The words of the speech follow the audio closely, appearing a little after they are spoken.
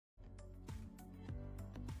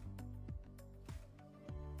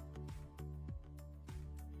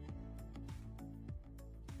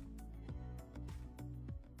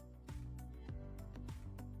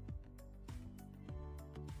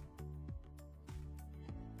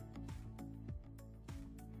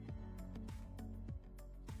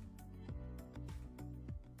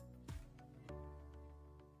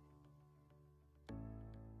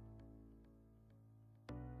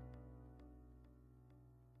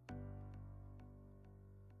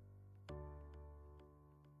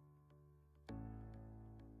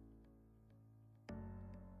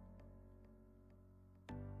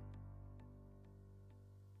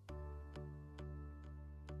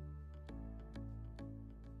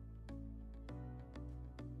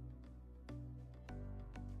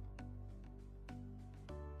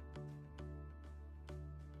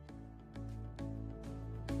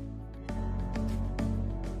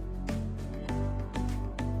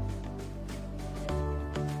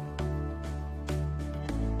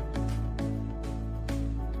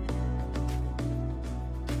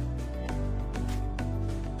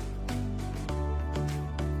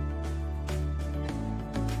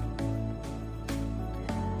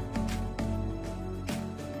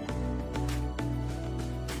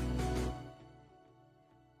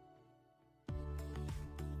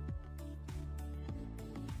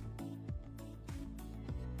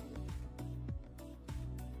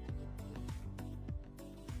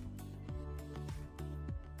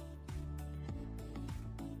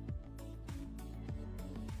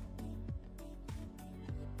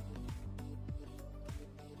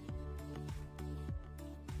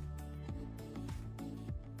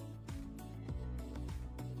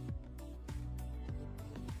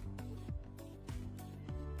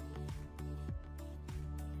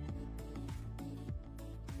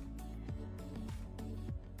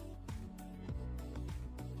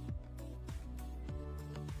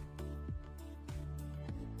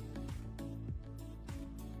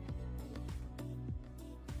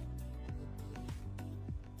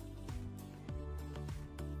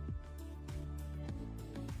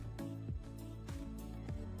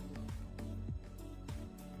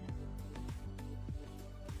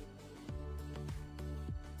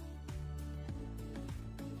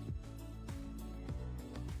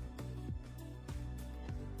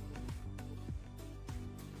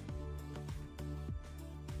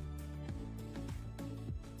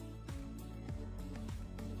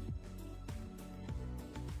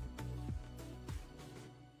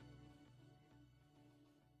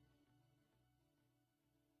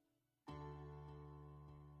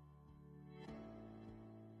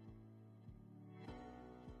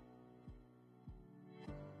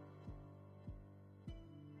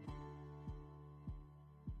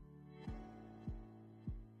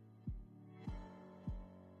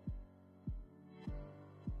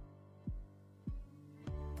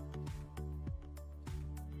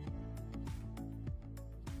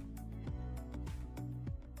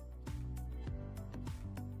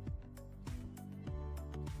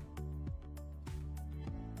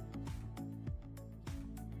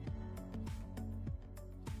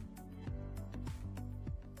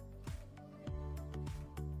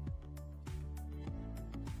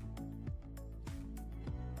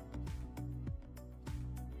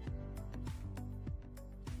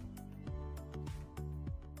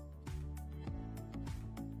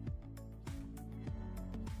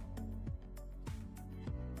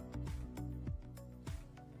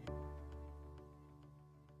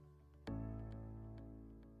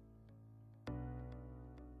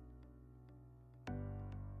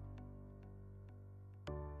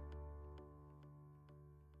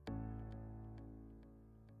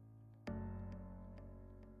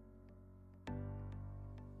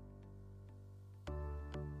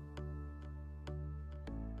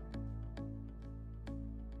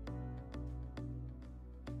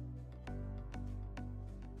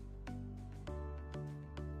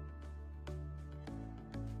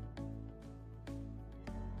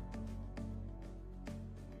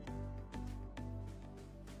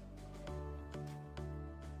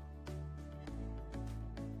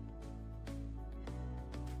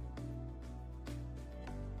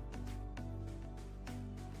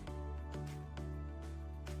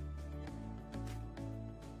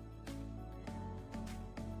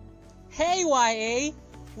Hey YA!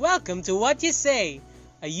 Welcome to What You Say,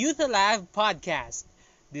 a Youth Alive podcast.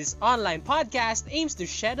 This online podcast aims to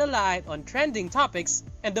shed a light on trending topics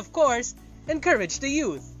and, of course, encourage the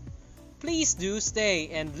youth. Please do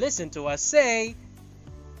stay and listen to us say,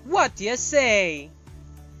 What You Say!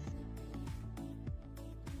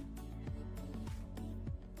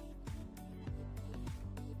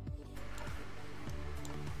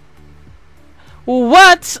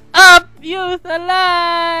 What's up, Youth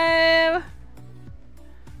Alive?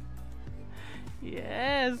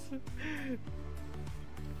 Yes.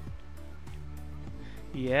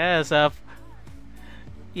 Yes,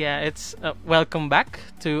 it's welcome back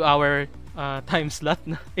to our time slot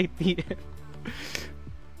na 8 p.m.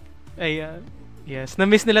 Ayan. Yes,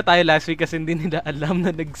 na-miss nila tayo last week kasi hindi nila alam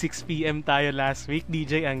na nag 6 p.m. tayo last week,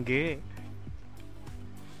 DJ Angge.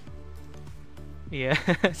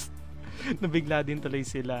 Yes. Nabigla din tuloy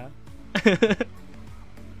sila.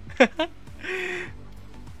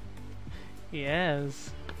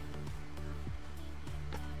 Yes.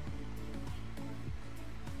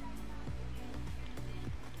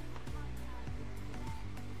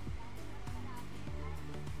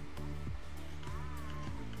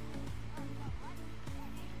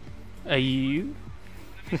 A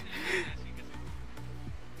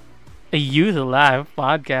Youth Alive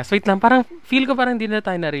podcast. Wait lang, parang feel ko parang hindi na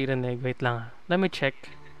tayo naririnig. Wait lang. Let me check.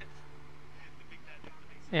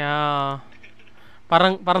 Yeah.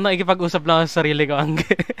 Parang nakikipag-usap lang ako sa sarili ko.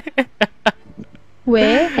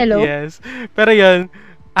 Hello? Yes. Pero yun,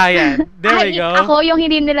 ayan. There we go. Ako yung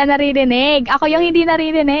hindi nila naririnig.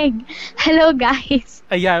 Hello, guys.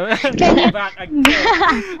 Ayan. Back again.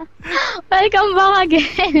 Welcome back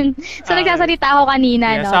again. So, nagsasalita ako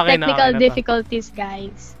kanina, yes, no? Okay Technical na difficulties,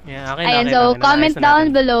 guys. Yeah, okay Ayan, na. so, comment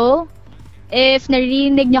down below if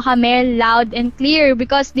naririnig nyo kami loud and clear.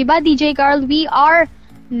 Because, di ba, DJ Carl, we are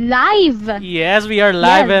live. Yes, we are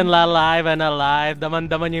live and alive and alive.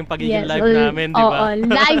 Daman-daman yung pagiging live namin, di ba? Oo,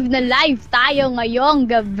 live na live tayo ngayong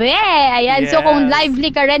gabi. Ayan, yes. So kung lively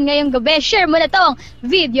ka rin ngayong gabi, share mo na tong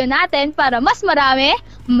video natin para mas marami,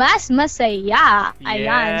 mas masaya.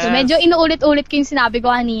 Ayan, yes. So medyo inuulit-ulit ko yung sinabi ko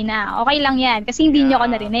kanina. Okay lang yan, kasi hindi nyo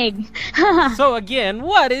ako narinig. So again,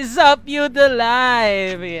 what is up, Youth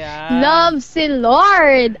Alive? Yeah. Love si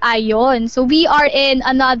Lord. Ayun, so we are in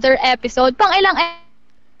another episode. Pang ilang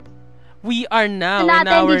we are now in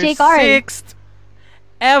natin, our DJ Carl. 6th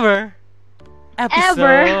ever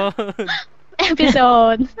episode.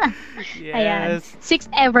 Episode. Yes. Ayan.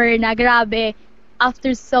 6th ever na, grabe.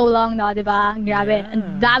 After so long, no, di ba? Grabe. Yes.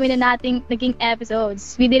 Ang dami na nating naging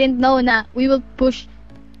episodes. We didn't know na we will pull.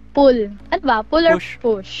 Ano ba? Pull or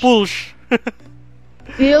push? Push.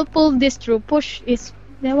 We will pull this through. Push is,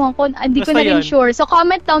 ewan ko, hindi ko Basta na rin yun. sure. So,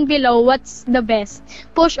 comment down below what's the best.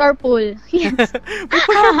 Push or pull. Yes. May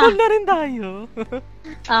push or pull na rin tayo.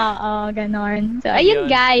 Oo, ganon. So, ayun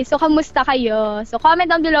guys. So, kamusta kayo? So, comment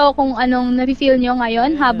down below kung anong nafe-feel nyo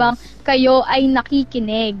ngayon habang kayo ay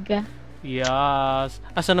nakikinig. Yes.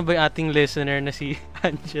 Asa na ba yung ating listener na si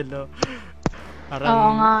Angelo? Parang... Oo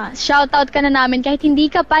nga. Shoutout ka na namin. Kahit hindi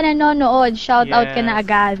ka pa nanonood, shoutout ka na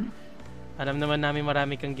agad. Alam naman namin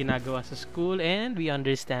marami kang ginagawa sa school and we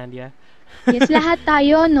understand, yeah. Yes, lahat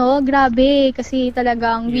tayo, no? Grabe. Kasi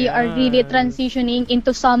talagang we are really transitioning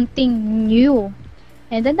into something new.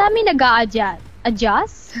 And ang dami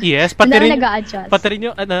nag-a-adjust? Yes, pati rin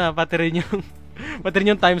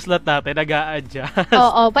yung time slot natin, nag-a-adjust.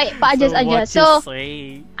 Oo, pa-adjust. So,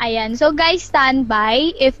 ayan. So, guys, stand by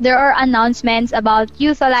if there are announcements about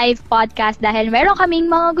Youth Alive podcast dahil meron kaming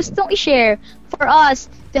mga gustong i-share for us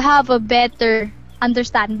to have a better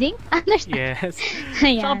understanding. Yes.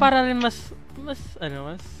 Ayan. Saka para rin mas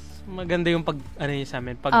maganda yung sa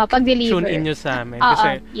amin, pag-deliver. Tune in nyo sa amin.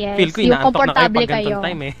 Kasi yes. Feel ko inaantok na kayo pag ganitong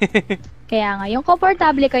time eh. Kaya nga, yung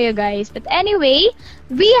komportable kayo guys. But anyway,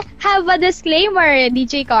 we have a disclaimer,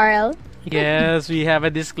 DJ Carl. Yes, we have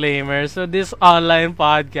a disclaimer. So this online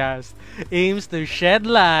podcast aims to shed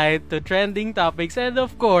light to trending topics and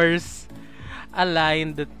of course,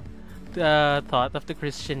 align the thought of the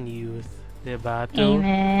Christian youth. Diba?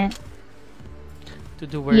 Amen. To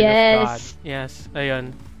the word of God. Yes.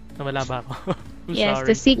 Ayun. Nawala ba ako? I'm sorry.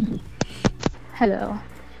 To seek. Hello.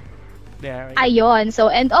 There. Ayun.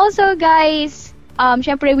 So, and also guys,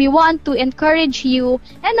 syempre we want to encourage you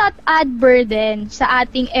and not add burden sa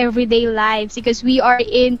ating everyday lives because we are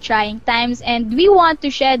in trying times and we want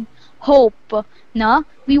to shed hope, no?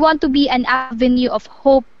 We want to be an avenue of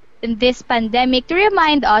hope in this pandemic to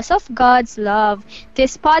remind us of God's love.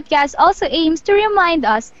 This podcast also aims to remind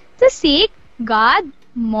us to seek God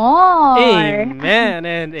more. Amen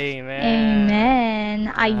and amen. Amen.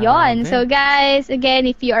 Ayun. Amen. So guys, again,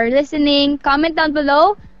 if you are listening, comment down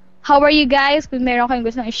below. How are you guys? Kung meron kayong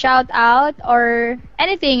gustong i-shout out or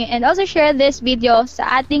anything. And also share this video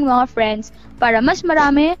sa ating mga friends para mas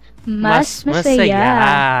marami, mas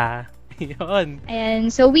masaya. Yun.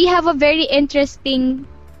 And so we have a very interesting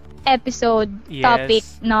episode topic,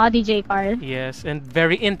 no, DJ Carl? Yes, and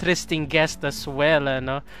very interesting guest as well,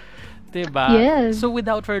 ano? Diba? Yes. So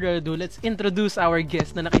without further ado, let's introduce our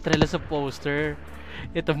guest na nakita nila sa poster.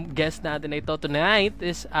 Itong guest natin na ito tonight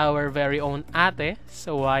is our very own ate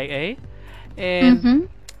sa YA. And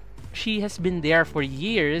she has been there for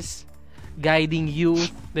years, guiding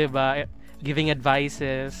youth, diba? Giving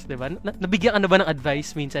advices, diba? Nabigyan ka na ba ng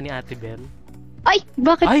advice minsan ni Ate Bel? Ay,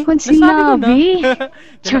 bakit kung sinabi?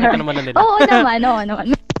 Nakita naman na nila. Oo naman.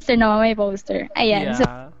 May poster naman, may poster. Ayan. So,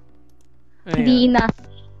 hindi na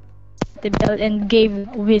Ate Bel and gave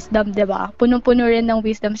wisdom, diba? Punong-puno rin ng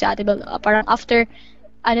wisdom si Ate Bel. Parang after,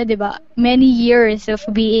 diba, many years of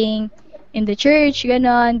being in the church,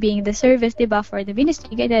 ganon, being the service, diba, for the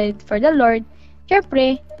ministry, ganon, for the Lord,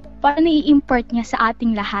 syempre, parang nai-impart niya sa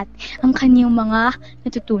ating lahat ang kanyang mga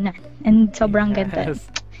natutunan. And sobrang ganda.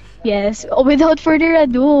 Yes. Without further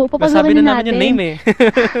ado, papasukin na natin. Nasabi na namin yung name eh.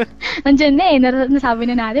 Nandiyan na eh. Nasabi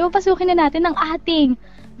na natin. Papasukin na natin ang ating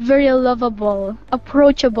very lovable,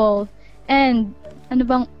 approachable, and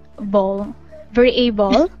very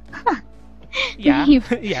able. Yeah.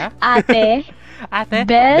 Ate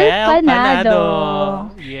Bel Panado.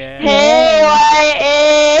 Yeah. Hey,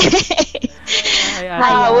 YA!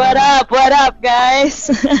 What up, guys?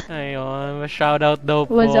 Ayun, shout out daw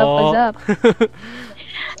po. What's up?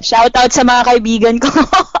 Shout out sa mga kaibigan ko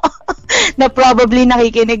na probably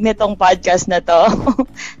nakikinig nitong podcast na to.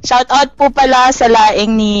 Shout out po pala sa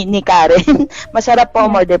laing ni Karen. Masarap po,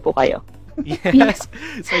 umorder po kayo. Yes.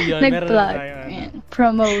 So yun, nag-plug.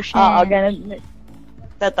 Promotion. Oo, ganun.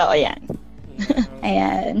 Totoo yan.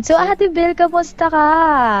 Ayan. So, Ate Bel, kamusta ka?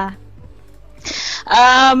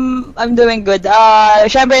 I'm doing good.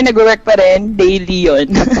 Syempre, nag-work pa rin. Daily yun.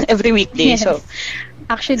 Every weekday. Yes.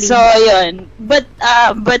 Actually. So, yun. But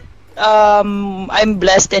I'm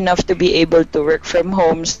blessed enough to be able to work from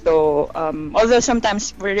home. So, although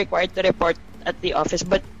sometimes we're required to report at the office,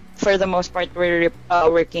 but for the most part, we're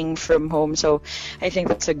working from home. So, I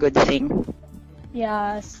think that's a good thing.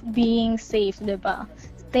 Yes, being safe, diba?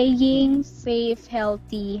 Staying safe,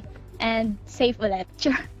 healthy, and safe ulit.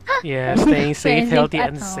 Yeah, staying safe, healthy,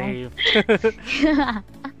 and safe.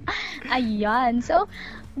 Ayan. So,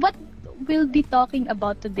 what we'll be talking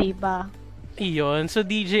about today ba? Iyon. So,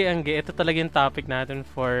 DJ Angge, ito talaga yung topic natin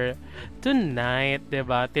for tonight,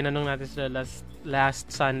 diba? Tinanong natin sila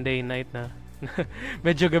last Sunday night na.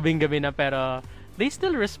 Medyo gabing-gabi na, pero they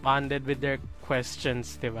still responded with their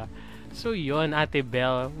questions, diba? So, yun, Ate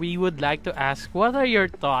Bel, we would like to ask, what are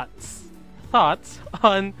your thoughts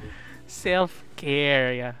on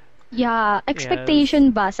self-care? Yeah. Yeah,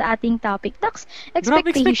 expectation ba sa ating topic? Tax,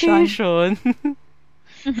 expectation.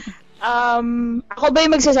 Ako ba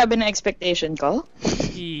yung magsasabi ng expectation ko?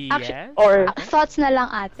 Yes. Actually, or thoughts na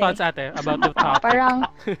lang, ate. Thoughts, ate, about the topic. Parang,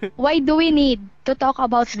 why do we need to talk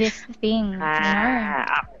about this thing?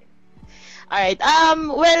 Alright.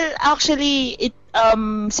 Well, actually,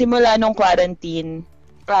 simula nung quarantine,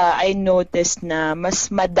 I noticed na mas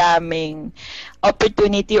madaming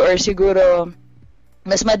opportunity or siguro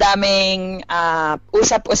mas madaming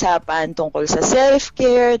usap-usapan tungkol sa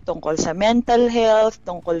self-care, tungkol sa mental health,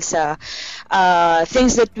 tungkol sa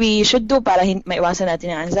things that we should do para maiwasan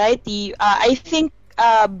natin ang anxiety. I think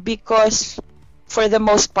because for the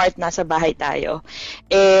most part nasa bahay tayo.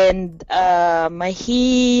 And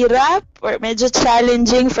mahirap or medyo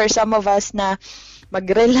challenging for some of us na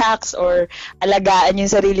mag-relax or alagaan yung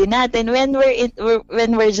sarili natin when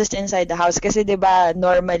we're just inside the house, kasi 'di ba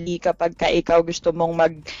normally kapag ikaw gusto mong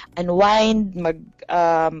mag-unwind,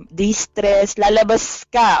 de-stress, lalabas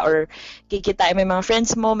ka or kikitain mo yung mga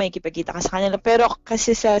friends mo, may kipagkita ka sa kanila, pero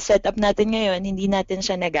kasi sa setup natin ngayon hindi natin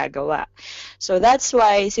siya nagagawa. So that's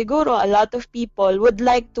why siguro a lot of people would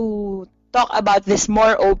like to talk about this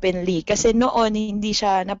more openly, kasi noon hindi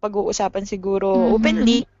siya napag-uusapan siguro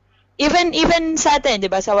openly. Even sa atin, 'di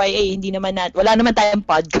ba, sa YA, wala naman tayong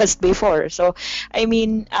podcast before. So, I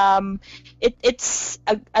mean, it's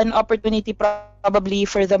an opportunity probably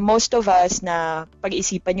for the most of us na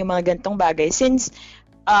pag-isipan yung mga gantong bagay since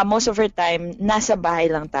most of our time nasa bahay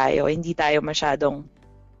lang tayo, hindi tayo masyadong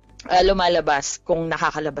lumalabas kung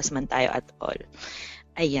nakakalabas man tayo at all.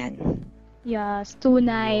 Ayan. Yes,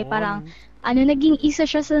 tunay, parang naging isa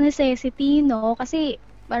siya sa necessity, no? Kasi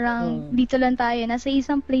Parang dito lang tayo, nasa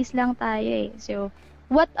isang place lang tayo eh. So,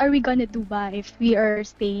 what are we gonna do ba if we are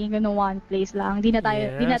staying in one place lang? Di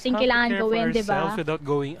natin kailangan gawin, di ba? Without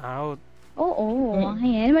going out. Oo,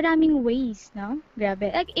 ayan, maraming ways, no?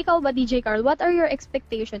 Grabe. Like, ikaw ba, DJ Carl, what are your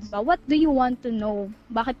expectations ba? What do you want to know?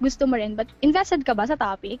 Bakit gusto mo rin? But invested ka ba sa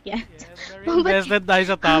topic? Yes, very invested tayo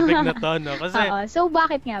sa topic na to, no? Kasi, so,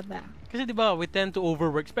 bakit nga ba? Kasi, di ba, we tend to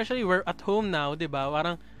overwork. Especially, we're at home now, di ba?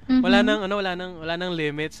 Parang, wala nang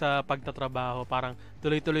limit sa pagtatrabaho. Parang,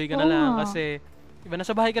 tuloy-tuloy ka na lang. Kasi, diba,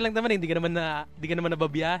 nasa bahay ka lang naman, hindi ka naman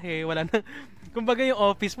nababiyahe. Wala na, kumbaga yung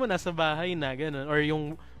office mo, nasa bahay na, ganun. Or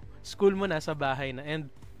yung school mo nasa bahay na, and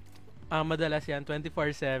madalas yan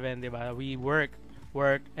 24/7, 'di ba? We work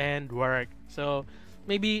and work. So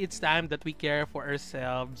maybe it's time that we care for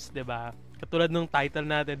ourselves, 'di ba? Katulad ng title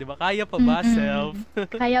natin, 'di ba? Kaya pa ba self?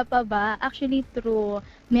 Kaya pa ba? Actually true.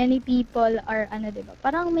 Many people are 'di ba?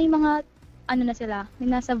 Parang may mga na sila,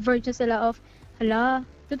 may nasa verge sila of hala,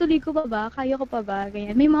 tutuloy ko pa ba? Kaya ko pa ba?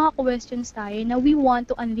 Ganyan. May mga questions tayo na we want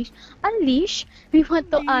to unleash. We want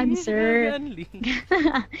to answer.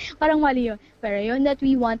 Parang mali yun. Pero yun that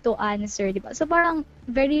we want to answer, di ba? So parang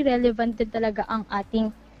very relevant din talaga ang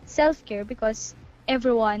ating self-care because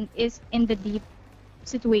everyone is in the deep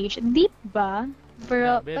situation. Deep ba?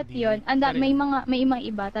 Pero, but yun, may mga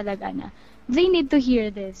iba talaga na they need to hear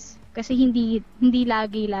this. Kasi hindi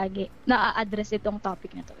lagi na-address itong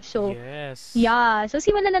topic na to. So, yes. Yeah. So,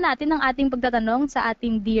 simulan na natin ang ating pagtatanong sa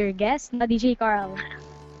ating dear guest na DJ Carl.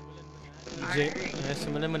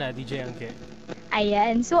 Simulan mo na, DJ Angke.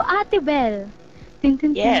 Ayan. So, Ate Bel.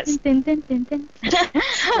 Yes.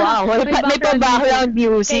 Wow, may pa-background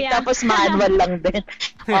music, tapos manual lang din.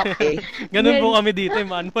 Okay. Ganun po kami dito,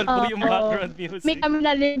 manual po yung background music. May kami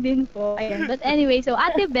na din po. Ayan. But anyway, so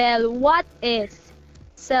Ate Bel, what is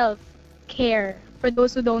self-care? For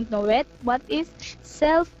those who don't know it, what is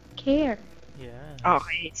self-care? Yeah.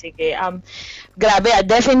 Okay, sige. Grabe,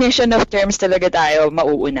 definition of terms talaga tayo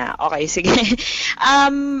mauuna. Okay, sige.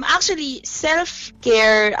 Actually,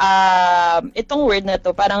 self-care, itong word na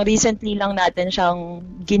to, parang recently lang natin siyang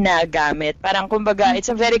ginagamit. Parang kumbaga,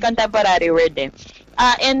 it's a very contemporary word eh.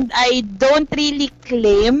 And I don't really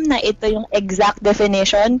claim na ito yung exact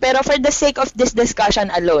definition, pero for the sake of this discussion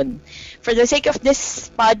alone, for the sake of this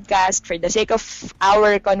podcast, for the sake of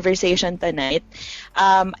our conversation tonight,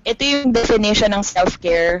 ito yung definition ng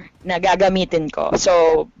self-care na gagamitin ko.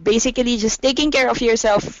 So, basically, just taking care of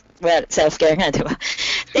yourself, well, self-care nga, di ba?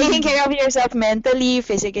 Taking care of yourself mentally,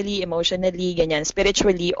 physically, emotionally, ganyan,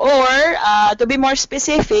 spiritually, or, to be more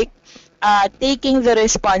specific, taking the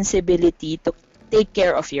responsibility to take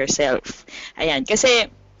care of yourself. Ayan,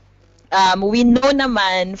 kasi we know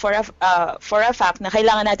naman for a fact na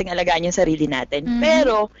kailangan nating alagaan yung sarili natin.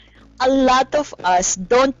 Pero a lot of us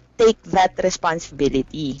don't take that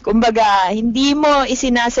responsibility. Kumbaga, hindi mo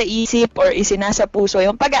isinasa isip or isinasa puso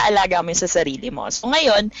yung pag-aalaga mo sa sarili mo. So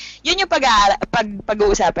ngayon, yun yung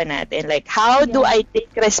pag-uusapan natin. Like, how do I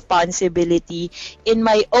take responsibility in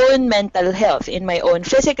my own mental health, in my own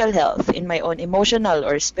physical health, in my own emotional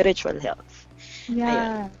or spiritual health? Yeah.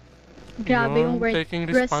 Ayun. Grabe yung word.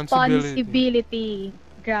 Responsibility.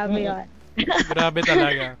 Grabe yun. Grabe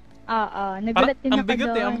talaga. Nagulat din ako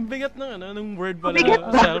doon. Ang bigat ng word pala,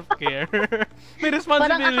 self-care. May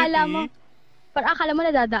responsibility. Parang akala mo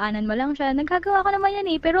nadadaanan mo lang siya. Nagkagawa ka naman yan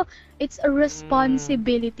eh. Pero it's a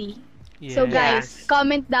responsibility. Yes. So guys,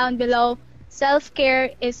 comment down below.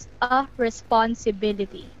 Self-care is a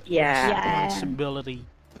responsibility. Yeah. Responsibility.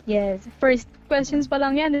 Yes. First questions pa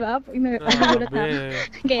lang yan, di ba?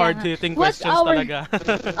 Hard-hitting questions talaga.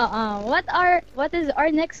 What is our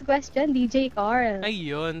next question, DJ Carl?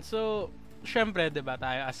 Ayun. So, syempre, di ba,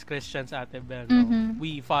 tayo as Christians, Ate Bel, no?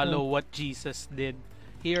 We follow what Jesus did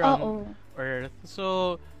here on earth.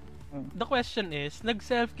 So, the question is,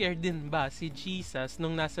 nag-self-care din ba si Jesus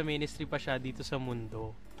nung nasa ministry pa siya dito sa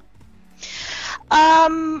mundo?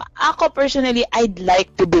 Ako personally, I'd like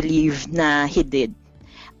to believe na he did.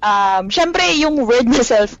 Syempre, yung word na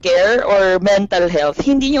self-care or mental health,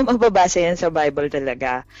 hindi nyo mababasa yan sa Bible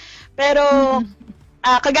talaga. Pero,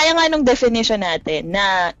 kagaya nga nung definition natin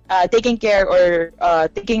na taking care or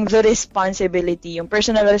taking the responsibility, yung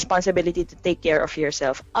personal responsibility to take care of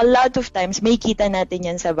yourself, a lot of times may kita natin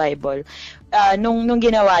yan sa Bible nung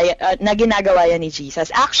ginagawa yan ni Jesus.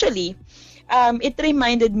 Actually, it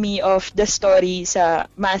reminded me of the story sa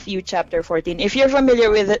Matthew chapter 14. If you're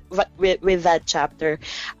familiar with that chapter,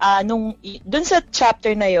 dun sa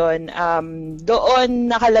chapter na yon,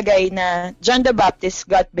 doon nakalagay na John the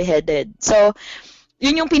Baptist got beheaded. So,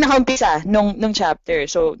 yun yung pinakaumpisa nung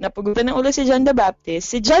chapter. So, napugutan ng ulo si John the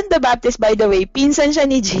Baptist. Si John the Baptist, by the way, pinsan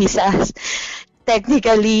siya ni Jesus.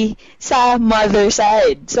 technically sa mother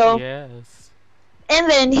side. So, Yes. and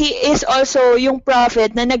then, he is also yung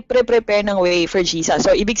prophet na nagpre-prepare ng way for Jesus.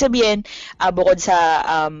 So, ibig sabihin, bukod sa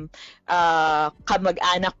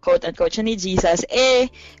kamag-anak, quote-unquote, siya ni Jesus,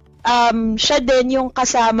 siya din yung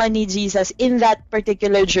kasama ni Jesus in that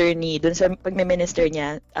particular journey dun sa pagme-minister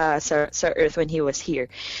niya sa earth when he was here.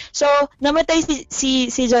 So, namatay si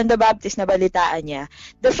John the Baptist, na balitaan niya.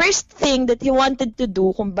 The first thing that he wanted to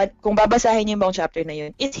do, kung babasahin niyo yung buong chapter na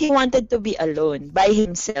yun, is he wanted to be alone by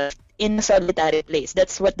himself in a solitary place.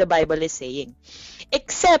 That's what the Bible is saying.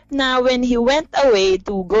 Except na when he went away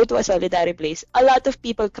to go to a solitary place, a lot of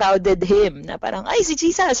people crowded him. Na parang, ay, si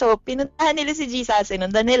Jesus. So, pinuntahan nila si Jesus,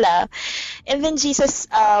 sinundan nila. And then Jesus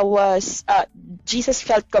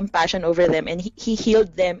felt compassion over them and he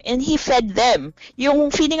healed them and he fed them. Yung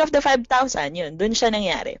feeding of the 5,000, yun, dun siya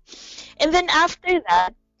nangyari. And then after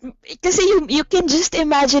that, kasi you can just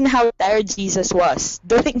imagine how tired Jesus was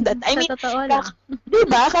doing that. I mean,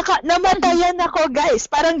 diba? Namatayan ako, guys.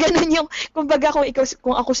 Parang ganun yung, kumbaga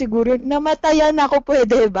kung ako siguro, namatayan ako,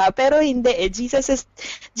 pwede ba? Pero hindi eh. Jesus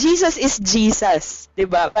is Jesus.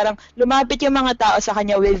 Diba? Parang lumapit yung mga tao sa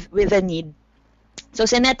kanya with a need. So,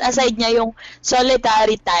 sinet aside niya yung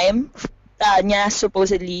solitary time niya,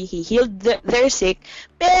 supposedly, he healed their sick.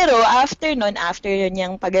 Pero, after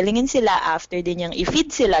niyang pagalingin sila, after din niyang i-feed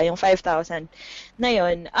sila, yung 5,000 na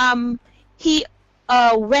yun, he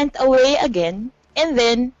went away again, and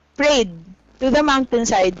then prayed to the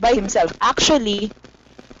mountainside by himself. Actually,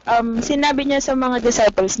 sinabi niya sa mga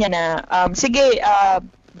disciples niya na, sige,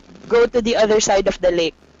 go to the other side of the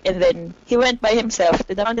lake. And then, he went by himself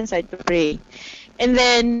to the mountainside to pray. And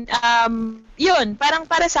then, yun, parang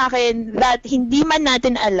para sa akin, that hindi man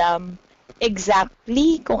natin alam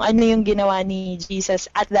exactly kung ano yung ginawa ni Jesus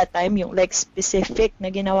at that time, yung like specific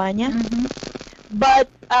na ginawa niya. Mm-hmm.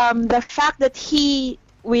 But the fact that he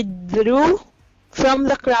withdrew from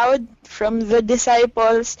the crowd, from the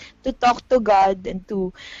disciples, to talk to God and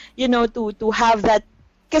to, to have that,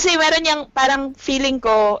 kasi meron yung parang feeling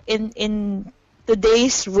ko in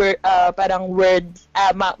today's word,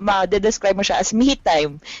 ma-describe mo siya as me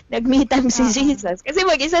time. Nag-me time si Jesus. Kasi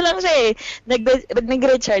mag-isa lang siya eh.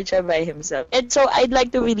 Nag-recharge siya by himself. And so, I'd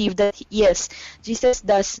like to believe that, yes, Jesus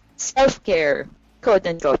does self-care,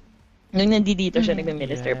 quote-unquote. Nung nandito siya,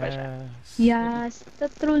 nag-minister pa siya. Yes,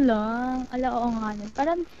 sa true lang. Oo nga.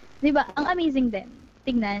 Parang, di ba, ang amazing din.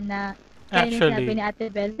 Tingnan na, kaya sinabi ni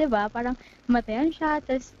Ate Bel, di ba? Parang, matayan siya,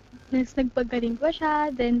 tapos nagpagaling pa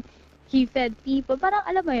siya, then, he fed people. Parang,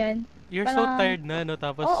 alam mo yun? You're so tired na, no?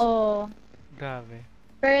 Tapos, oo. Grabe.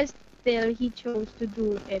 First, still, he chose to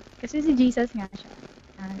do it. Kasi si Jesus nga siya.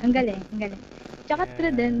 Ang galing, ang galing. Tsaka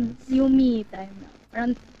true din, yung me time.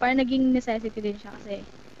 Parang naging necessity din siya kasi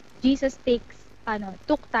Jesus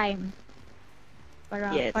took time.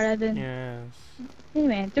 Para dun,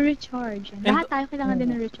 anyway, to recharge. Lahat tayo kailangan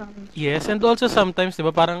din ng recharge. Yes, and also sometimes, di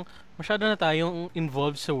ba, parang masyado na tayong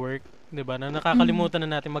involved sa work. Diba? Na nakakalimutan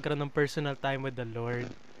na natin magkaroon ng personal time with the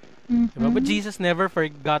Lord. Diba? But Jesus never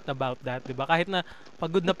forgot about that. Diba? Kahit na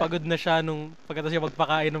pagod na siya nung pagkatapos siya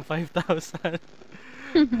magpakain ng 5,000.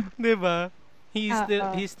 Diba? He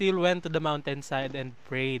still went to the mountainside and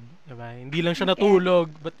prayed. Diba? Hindi lang siya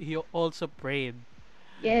natulog, but he also prayed.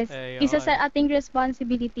 Yes. Isa sa ating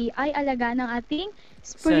responsibility ay alagaan ng ating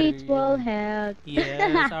spiritual health. Yes,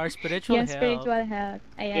 our spiritual health. Spiritual health.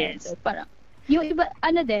 Ayan. Yes. So, parang, yung iba,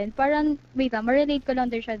 parang, wait lang, ma-relate ko lang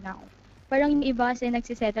din siya now. Parang yung iba kasi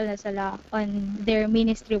nagsisettle na sila on their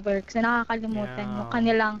ministry work. So, nakakalimutan yung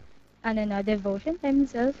kanilang, devotion time,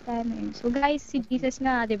 self-time. So, guys, si Jesus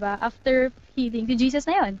nga, di ba, after healing, si Jesus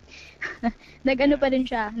na yun. Pa din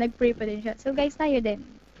siya, nag-pray pa din siya. So, guys, tayo din.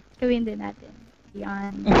 Gawin din natin.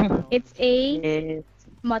 Yan. It's a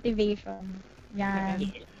motivation. Yan.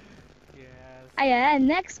 Ayan,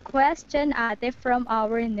 next question, Ate, from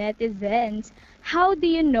our netizens. How do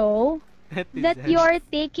you know that you're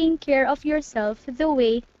taking care of yourself the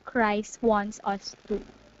way Christ wants us to?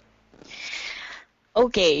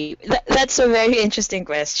 Okay, that's a very interesting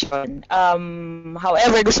question.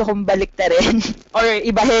 However, gusto kong baliktarin or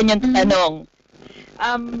ibahin yung tanong.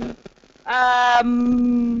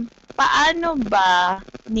 Paano ba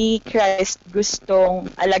ni Christ gustong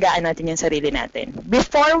alagaan natin yung sarili natin?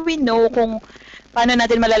 Before we know kung paano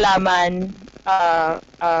natin malalaman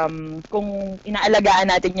kung inaalagaan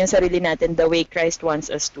natin yung sarili natin the way Christ wants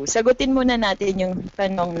us to, sagutin muna natin yung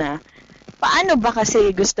tanong na, paano ba kasi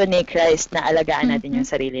gusto ni Christ na alagaan natin yung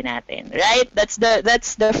sarili natin? Right? That's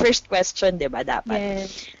the first question, diba, dapat?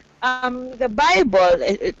 Yes. The Bible,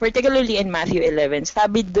 particularly in Matthew 11,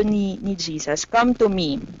 sabi doon ni Jesus, "Come to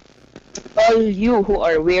me, all you who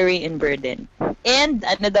are weary and burdened. And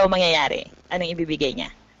ano daw mangyayari? Anong ibibigay niya?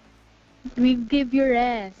 We give you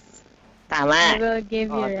rest. Tama. I will give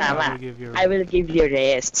you rest. Tama. I will give you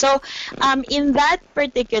rest. So, in that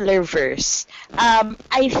particular verse,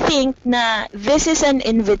 I think na this is an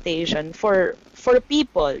invitation for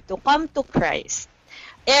people to come to Christ.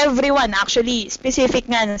 Everyone, actually, specific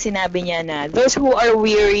nga na sinabi niya na, those who are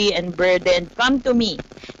weary and burdened, come to me,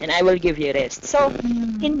 and I will give you rest. So,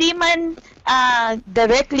 hindi man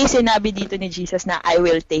directly sinabi dito ni Jesus na, I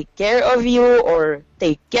will take care of you, or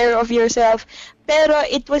take care of yourself, pero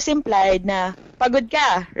it was implied na, pagod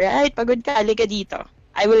ka, right? Pagod ka, halika dito.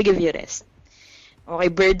 I will give you rest.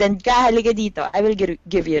 Okay, burdened ka, halika dito. I will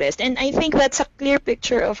give you rest. And I think that's a clear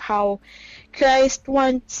picture of how Christ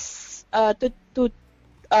wants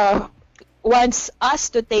wants us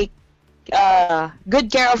to take good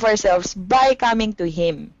care of ourselves by coming to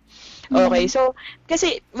Him. Okay, so,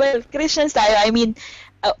 kasi, well, Christians tayo, I mean,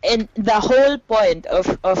 and the whole point of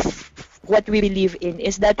what we believe in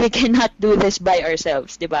is that we cannot do this by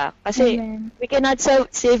ourselves, di ba? Kasi, we cannot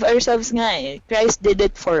save ourselves nga eh. Christ did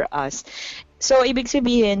it for us. So, ibig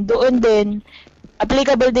sabihin, doon din,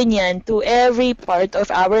 applicable din yan to every part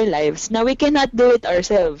of our lives na we cannot do it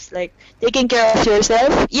ourselves. Like, taking care of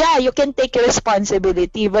yourself, yeah, you can take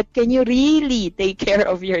responsibility, but can you really take care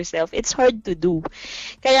of yourself? It's hard to do.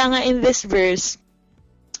 Kaya nga in this verse,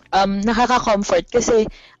 nakaka-comfort kasi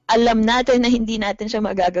alam natin na hindi natin siya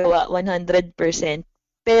magagawa 100%,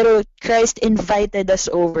 pero Christ invited us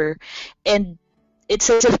over, and it's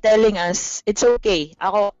as if telling us, it's okay.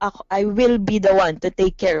 I will be the one to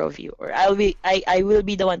take care of you, or I will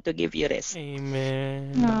be the one to give you rest.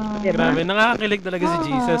 Amen. Grabe, nakakakilig talaga si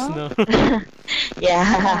Jesus, no? Yeah.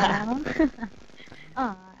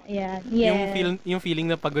 Yeah. Yung feeling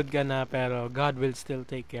na pagod ka na, pero God will still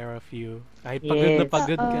take care of you. Kahit pagod na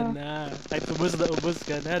pagod ka na, kahit ubos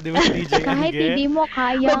ka na, di ba, DJ Angge? Kahit hindi mo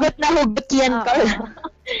kayang... Hugot na hugot yan, Carl.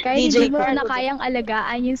 Kahit hindi mo na kayang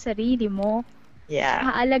alagaan yung sarili mo,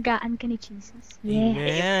 haalagaan ka ni Jesus. Yes.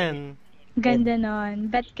 Amen. Ganda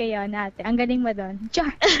nun. Bet kayo natin. Ang galing mo doon.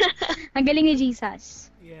 Char! Ang galing ni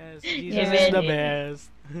Jesus. Yes, Jesus is the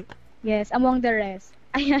best. Yes, among the rest.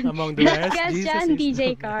 Ayan. Among the rest, Next question,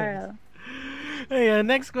 DJ Carl. Ayan,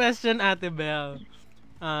 next question, Ate Bel.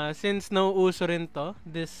 Since nauuso rin to,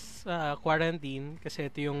 this quarantine,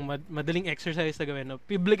 kasi ito yung madaling exercise na gawin, no?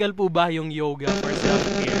 Biblical po ba yung yoga for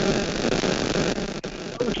self-care?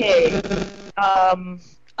 Okay.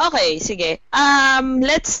 Okay, sige.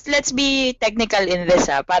 Let's be technical in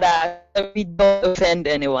this para we don't offend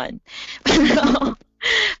anyone.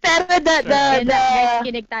 Pero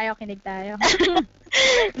kinig tayo.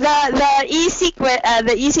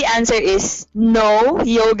 the easy answer is no,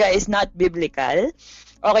 yoga is not biblical.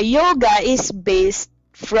 Okay, yoga is based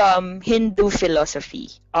from Hindu philosophy.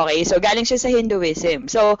 Okay, so galing siya sa Hinduism.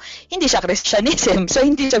 So, hindi siya Christianism. So,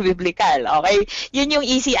 hindi siya biblical. Okay? Yun yung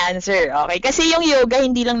easy answer. Okay? Kasi yung yoga,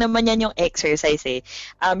 hindi lang naman yan yung exercise eh.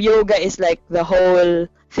 Yoga is like the whole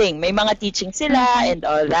thing. May mga teaching sila and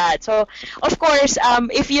all that. So, of course,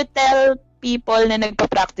 if you tell people na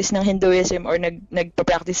nagpa-practice ng Hinduism or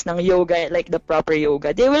nagpa-practice ng yoga, like the proper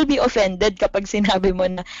yoga, they will be offended kapag sinabi mo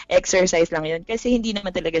na exercise lang yun. Kasi hindi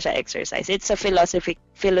naman talaga siya exercise. It's a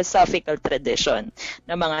philosophical tradition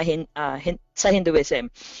na mga sa Hinduism.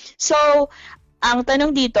 So, ang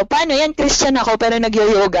tanong dito, paano yan? Christian ako pero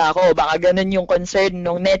nag-yoga ako. Baka ganun yung concern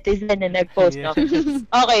nung netizen na nag-post. Yeah.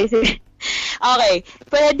 Okay, sige. Okay,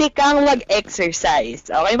 pwede kang mag-exercise.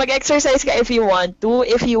 Okay, mag-exercise ka if you want to.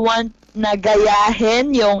 If you want na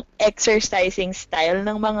gayahin yung exercising style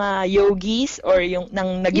ng mga yogis or yung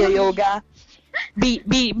nang nag-yoga.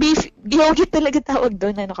 Yogi talaga tawag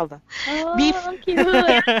doon. Ano ka ba? Oh, cute.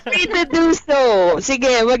 Free to do so.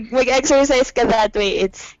 Sige, mag-exercise ka that way.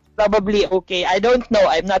 It's probably okay. I don't know.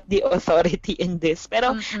 I'm not the authority in this.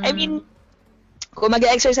 Pero, I mean, kung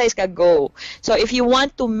mag-exercise ka, go. So, if you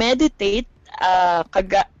want to meditate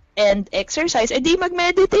and exercise, edi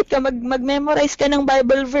mag-meditate ka, mag-memorize ka ng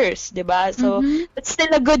Bible verse, di ba? So, that's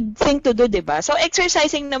still a good thing to do, di ba? So,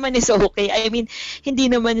 exercising naman is okay. I mean,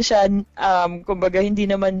 hindi naman siya, kumbaga, hindi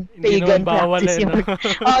naman pagan practice yun.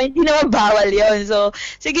 Hindi naman bawal yun. So,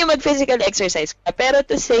 sige, mag-physical exercise ka. Pero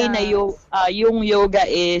to say na yung yoga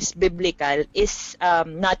is biblical is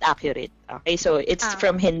not accurate. Okay? So, it's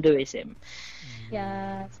from Hinduism.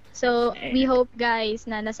 Yes. So, we hope guys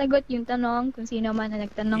na nasagot yung tanong kung sino man na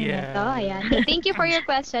nagtanong nito. Ayan. So, thank you for your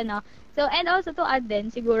question. No? So, and also to add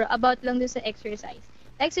din, siguro, about lang doon sa exercise.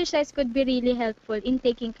 Exercise could be really helpful in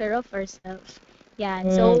taking care of ourselves.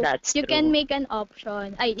 Yan. So, That's you can true. make an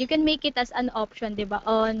option. You can make it as an option, 'di ba,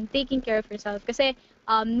 on taking care of yourself. Kasi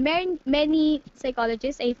many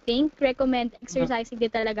psychologists, I think, recommend exercising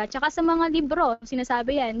din talaga. Tsaka sa mga libro,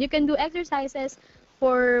 sinasabi yan. You can do exercises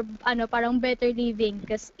for parang better living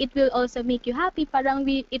because it will also make you happy,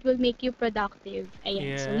 it will make you productive.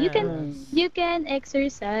 Ayan. So you can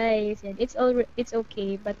exercise. Yan. It's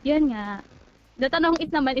okay, but yun nga. Natanong it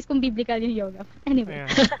naman is kung biblical yung yoga. Anyway,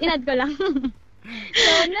 inad ko lang.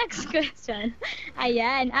 So, next question.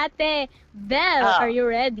 Ayan, Ate Bel, are you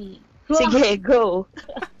ready? Sige, go.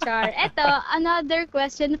 Char. Ito, another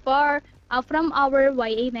question from our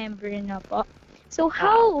YA member na po. So,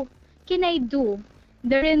 how can I do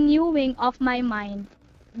the renewing of my mind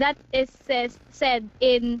that is said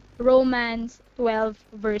in Romans 12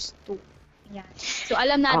 verse 2? Yan. So,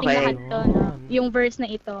 alam natin lahat to, no? Yung verse na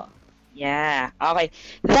ito. Yeah. Okay.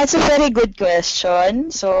 That's a very good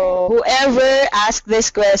question. So whoever asked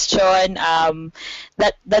this question,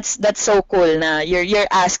 that's so cool na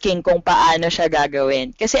you're asking kung paano siya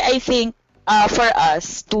gagawin. Kasi I think for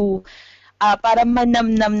us to para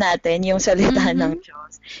manamnam natin yung salita ng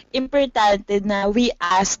Diyos, importante na we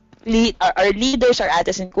ask our leaders, our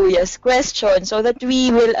ates and kuyas question so that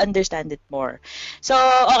we will understand it more. So,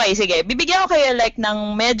 okay, sige. Bibigyan ko kayo like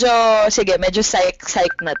ng medyo psych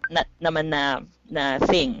naman na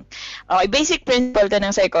thing. Okay, basic principle to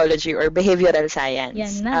ng psychology or behavioral science.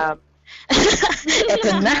 Yan na.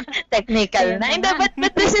 Ito na, technical na.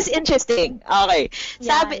 But this is interesting. Okay.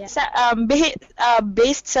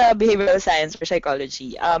 Based sa behavioral science or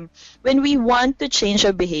psychology, when we want to change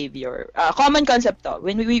a behavior, common concept to,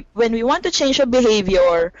 when we want to change a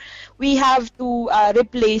behavior, we have to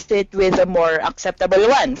replace it with a more acceptable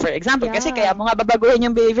one. For example, kasi kaya mo nga babaguhin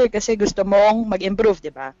yung behavior kasi gusto mong mag-improve,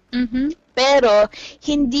 di ba? Pero,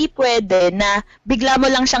 hindi pwede na bigla mo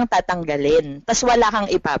lang siyang tatanggalin, tas wala kang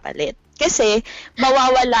ipapalit. Kasi,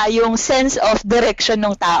 mawawala yung sense of direction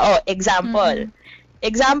ng tao. Example,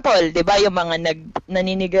 di ba, yung mga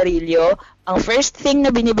naninigarilyo, ang first thing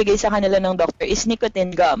na binibigay sa kanila ng doctor is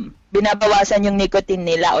nicotine gum. Binabawasan yung nicotine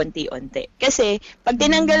nila unti-unti. Kasi, pag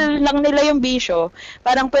tinanggal lang nila yung bisyo,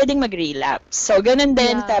 parang pwedeng mag-relapse. So, ganun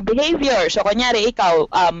din ka behavior. So, kunyari,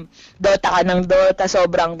 ikaw, dota ka ng dota,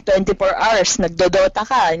 sobrang 24 hours, nagdodota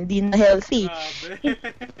ka, hindi na healthy.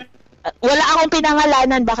 Wala akong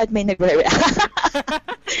pinangalanan bakit may nagre-react.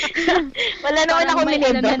 Wala naman akong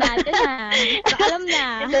minendo. Alam na natin alam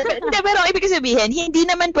na. Hindi, pero ibig sabihin, hindi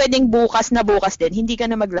naman pwedeng bukas din, hindi ka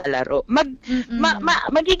na maglalaro.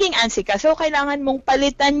 Magiging ansi ka. So, kailangan mong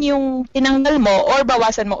palitan yung tinanggal mo or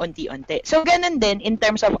bawasan mo unti-unti. So, ganun din in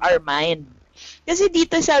terms of our mind. Kasi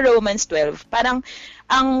dito sa Romans 12, parang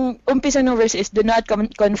ang umpisa ng verse is, do not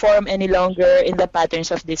conform any longer in the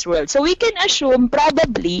patterns of this world. So we can assume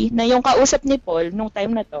probably na yung kausap ni Paul nung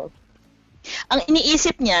time na to, ang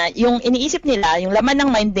iniisip nila, yung laman ng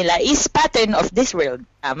mind nila is pattern of this world.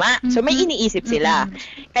 Tama? So may iniisip sila.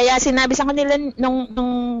 Kaya sinabi sa kanila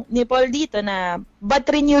nung ni Paul dito na, but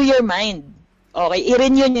renew your mind. Okay,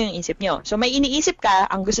 i-renew nyo yung isip nyo. So, may iniisip ka,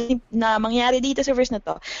 ang gusto na mangyari dito sa verse na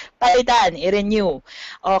to, palitan, i-renew.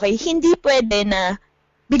 Okay, hindi pwede na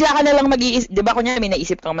bigla ka na lang mag-iisip, di ba, kunya may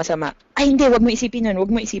naisip kang masama. Ay, hindi, wag mo isipin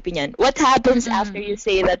yan. What happens after you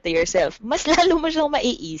say that to yourself? Mas lalo mo siyang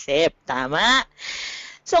maiisip. Tama?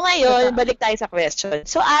 So, ngayon, balik tayo sa question.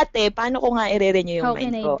 So, ate, paano ko nga i-renew yung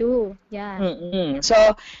mind ko? How can I do? Yeah. So,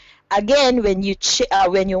 again, when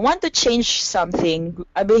you want to change something,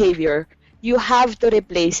 a behavior, you have to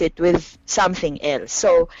replace it with something else.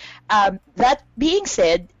 So, that being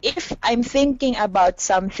said, if I'm thinking about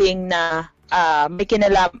something na may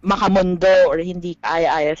makamundo or hindi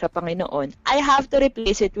kaya-aya sa Panginoon, I have to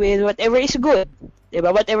replace it with whatever is good. Diba?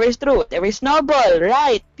 Whatever is true, whatever is noble,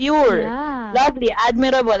 right, pure, lovely,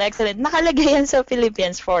 admirable, excellent. Nakalagay yan sa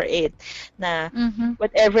Philippians 4:8 na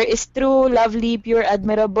whatever is true, lovely, pure,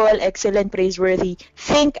 admirable, excellent, praiseworthy,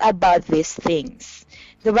 think about these things.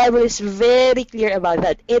 The Bible is very clear about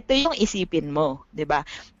that. Ito yung isipin mo, 'di ba?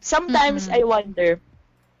 Sometimes I wonder,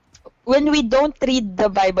 when we don't read the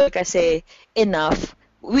Bible kasi enough,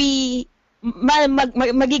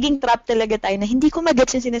 magiging trap talaga tayo na hindi ko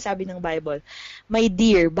mag-gets yung sinasabi ng Bible. My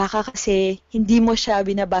dear, baka kasi hindi mo siya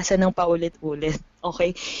binabasa ng paulit-ulit.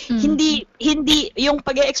 Okay? Hindi yung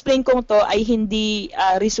pag-explain kong to ay hindi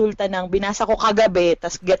resulta ng binasa ko kagabi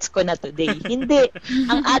tas gets ko na today. Hindi.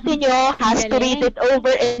 Ang ate nyo has to read it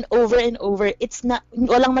over and over and over. It's not,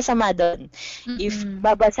 walang masama doon. If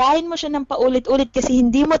babasahin mo siya ng paulit-ulit kasi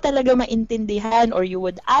hindi mo talaga maintindihan or you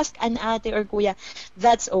would ask an ate or kuya,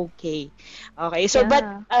 that's okay. Okay? So, but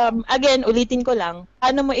again, ulitin ko lang,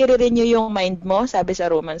 paano mo i-renew yung mind mo? Sabi sa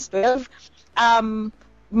Romans 12,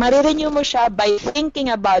 marirenew mo siya by thinking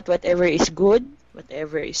about whatever is good,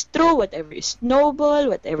 whatever is true, whatever is noble,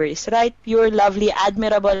 whatever is right, pure, lovely,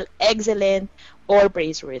 admirable, excellent, or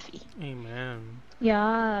praiseworthy. Amen.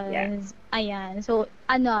 Yes. Ayan. So,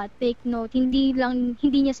 take note. Hindi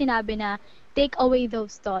niya sinabi na take away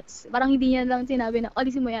those thoughts. Parang hindi niya lang sinabi na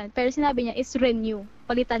alisin mo yan. Pero sinabi niya is renew.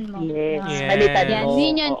 Palitan mo. Yes. Palitan Yan. mo.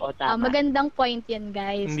 Yun, magandang point yan,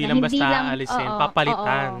 guys. Hindi lang basta alisin.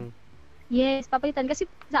 Papalitan. Yes, papalitan. Kasi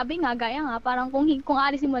sabi nga, gaya nga, parang kung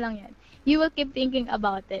alisin mo lang yan, you will keep thinking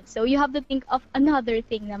about it. So, you have to think of another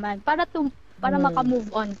thing naman para maka-move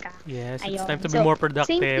on ka. Yes, Ayun. it's time to be more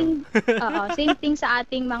productive. Same thing sa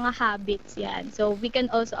ating mga habits yan. So, we can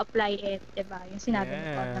also apply it, diba? Yung sinabi mo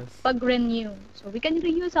na pag-renew. So, we can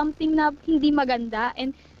renew something na hindi maganda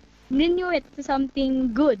and renew it to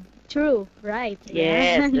something good, true, right?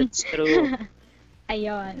 Yes, that's true.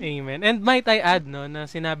 Ayun. Amen. And might I add, no, na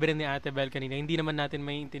sinabi rin ni Ate Bel kanina, hindi naman natin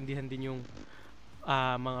maiintindihan din yung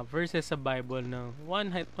mga verses sa Bible na one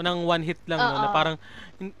hit lang, no, na parang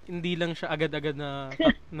hindi lang siya agad-agad na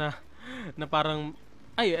parang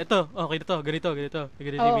ay, ito, okay to, ganito.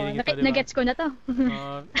 Nagets ko na to.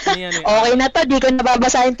 Okay na to, di ko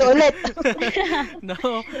nababasahin to ulit. No,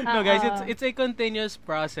 guys, it's a continuous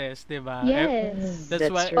process, 'di ba? Yes. That's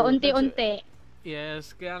why paunti-unti.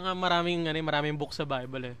 Yes, kaya nga maraming book sa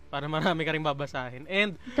Bible para marami ka ring babasahin.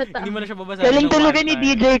 And hindi mo na siya babasahin. Galing talaga ni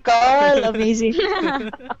DJ Carl, amazing.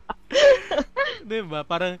 'Di ba?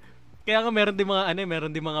 Parang kaya nga meron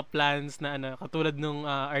din mga plans na katulad nung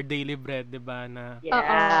Our Daily Bread, 'di ba, na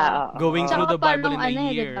going through the Bible in a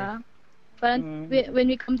year. Diba? Parang when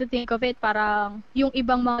we come to think of it, parang yung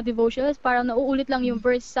ibang mga devotionals, parang nauulit lang yung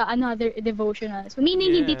verse sa another devotional. So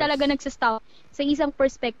meaning hindi talaga nagsastop sa isang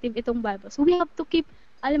perspective itong Bible. So we have to keep,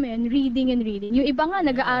 alam mo yun, reading and reading. Yung iba nga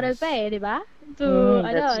nag-aaral pa di ba?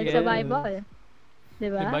 Sa Bible. Di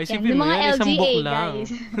ba? Isipin yung mo mga yan, isang book LGA, lang. guys.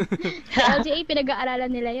 LGA, pinag-aaralan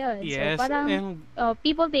nila yun. Yes, so parang,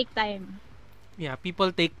 people take time. Yeah, people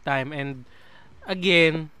take time, and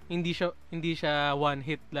again, hindi siya one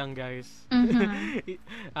hit lang, guys.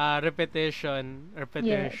 Repetition.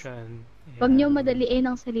 Yes. Huwag niyo madaliin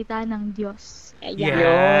ang salita ng Diyos.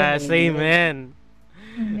 Yes, amen.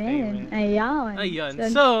 Ayan.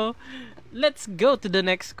 So, let's go to the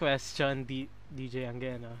next question, DJ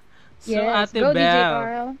Angena. So, yes, Ate go Bel. DJ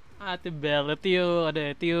Carl. Ate Bel,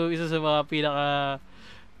 ito yung isa sa mga pinaka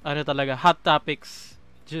talaga hot topics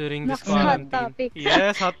during this quarantine. Hot topic.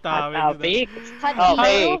 Yes, hot topic.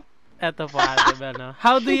 Okay. Ito po, Ate Bel, no?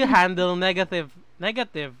 How do you handle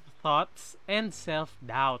negative thoughts and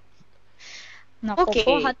self-doubt? Naku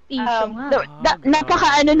po, hot issue nga.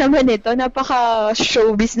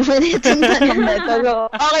 Napaka-showbiz naman itong tanong na ito.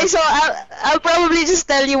 Okay, so I'll probably just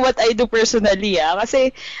tell you what I do personally, kasi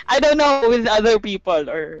I don't know with other people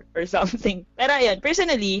or something. Pero ayan,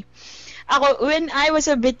 personally, ako, when I was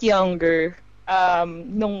a bit younger,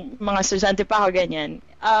 nung mga estudyante pa ako ganyan,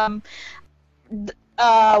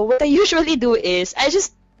 what I usually do is, I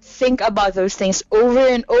just think about those things over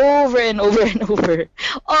and over and over and over.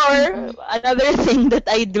 Or, another thing that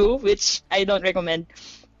I do, which I don't recommend,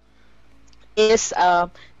 is,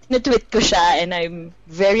 tinutweet ko siya and I'm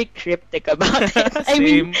very cryptic about it.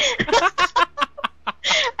 Same.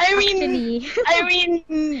 I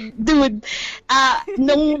mean, dude,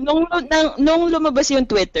 nung lumabas yung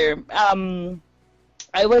Twitter,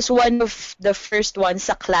 I was one of the first ones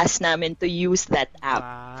sa class namin to use that app.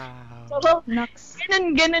 Wow. So,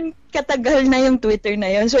 ganun katagal na yung Twitter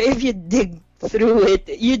na yun. So, if you dig through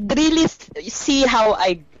it, you'd really see how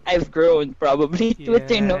I've grown, probably. Yes.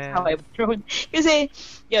 Twitter knows how I've grown. Kasi,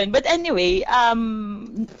 yun. But anyway,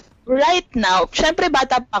 right now, syempre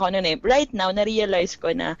bata pa ako noon right now, na-realize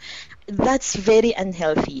ko na that's very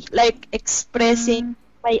unhealthy. Like, expressing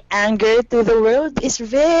my anger to the world is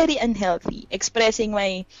very unhealthy. Expressing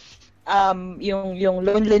my yung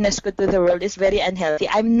loneliness ko to the world is very unhealthy.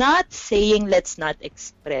 I'm not saying let's not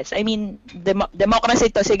express. I mean,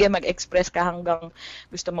 democracy to, sige, mag-express ka hanggang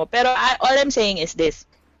gusto mo. Pero all I'm saying is this,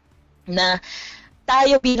 na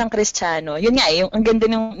tayo bilang Kristiyano, yun nga, ang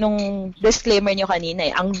ganda nung disclaimer nyo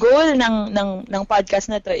kanina Ang goal ng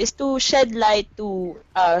podcast na to is to shed light to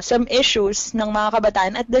some issues ng mga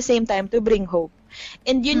kabataan at the same time to bring hope.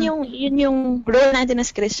 And yun yung role natin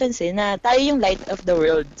as Christians na tayo yung light of the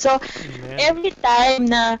world. So, every time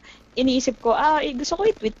na iniisip ko, gusto ko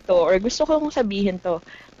i-tweet to or gusto kong sabihin to.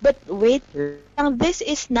 But wait, this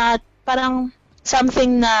is not parang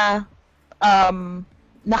something na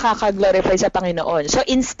nakaka-glorify sa Panginoon. So,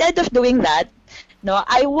 instead of doing that,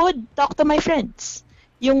 I would talk to my friends.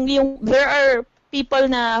 There are people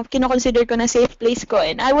na kinoconsider ko na safe place ko,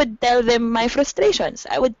 and I would tell them my frustrations.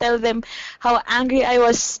 I would tell them how angry I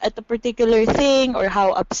was at a particular thing or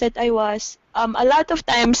how upset I was. A lot of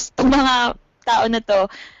times, itong mga tao na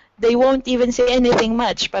to, they won't even say anything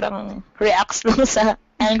much. Parang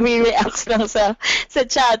angry reacts lang sa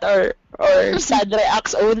chat or sad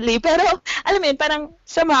reacts only. Pero, alam mo yun, parang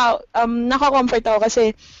somehow, naka-comfort ako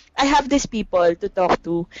kasi I have these people to talk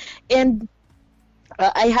to, and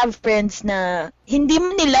I have friends na hindi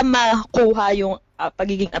mo nila makuha yung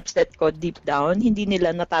pagiging upset ko deep down. Hindi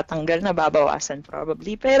nila natatanggal, nababawasan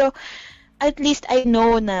probably. Pero at least I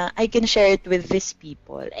know na I can share it with these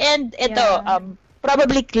people. And ito,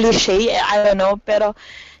 probably cliche, I don't know, pero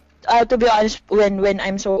to be honest, when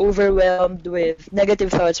I'm so overwhelmed with negative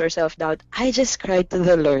thoughts or self-doubt, I just cry to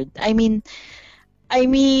the Lord. I mean,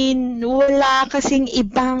 wala kasing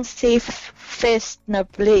ibang safest na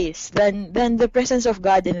place than the presence of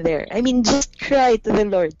God in there. I mean, just cry to the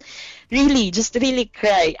Lord. Really, just really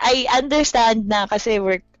cry. I understand na kasi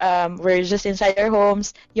we're just inside our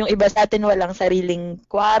homes. Yung iba sa atin walang sariling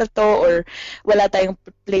kwarto or wala tayong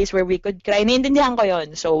place where we could cry. Naiintindihan ko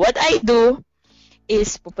yon. So, what I do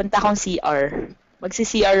is pupunta akong CR.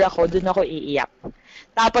 Magsi-CR ako, dun ako iiyak.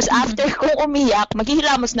 Tapos after kong umiyak,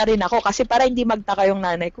 maghihilamos na rin ako kasi para hindi magtaka yung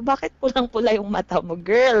nanay ko, bakit pulang-pula yung mata mo,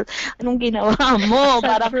 girl? Anong ginawa mo?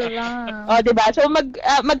 Para diba? So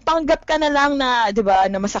magpanggap ka na lang na, diba,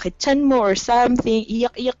 na masakit tiyan mo or something,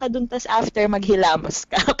 iyak-iyak ka dun, tas after maghilamos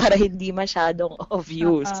ka para hindi masyadong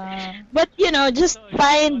obvious. But just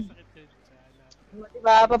find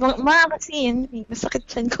diba? Kasi masakit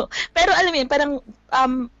tiyan ko. Pero alam mo yun, parang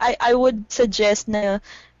I would suggest na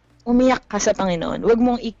umiyak ka sa Panginoon. Huwag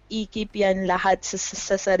mong i-keep yan lahat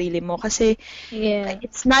sa sarili mo kasi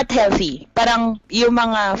it's not healthy. Parang yung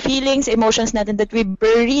mga feelings, emotions natin that we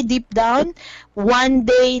bury deep down, one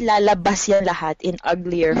day lalabas yan lahat in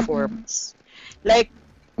uglier forms. Like,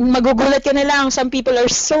 magugulat ka na lang, some people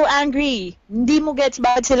are so angry. Hindi mo gets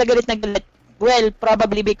bakit sila galit na galit. Well,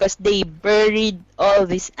 probably because they buried all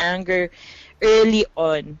this anger early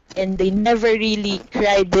on and they never really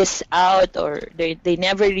cried this out or they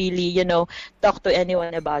never really, talk to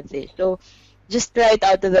anyone about this. So, just cry it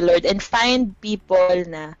out to the Lord and find people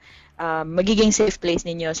na magiging safe place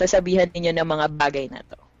ninyo, sasabihan ninyo ng mga bagay na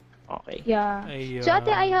to. Okay. Yeah. So,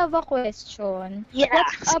 Ate, I have a question. Yeah.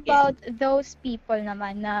 What about those people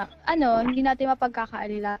naman na, hindi natin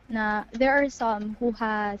mapagkakaalala na there are some who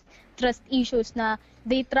has trust issues na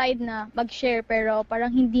they tried na mag-share pero parang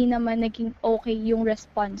hindi naman naging okay yung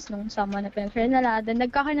response nung someone na pinag-share nila. Then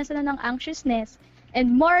nagkakaroon na sila ng anxiousness and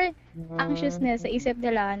more anxiousness sa isip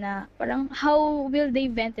nila na parang how will they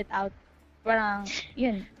vent it out? Parang,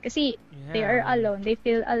 yun. Kasi they are alone. They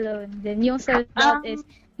feel alone. Then yung self-doubt is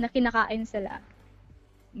na kinakain sila.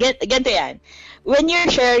 Ganito yan. When you're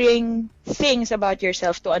sharing things about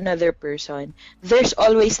yourself to another person, there's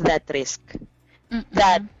always that risk.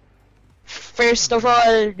 That first of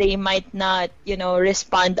all, they might not,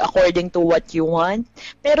 respond according to what you want.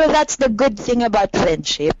 Pero that's the good thing about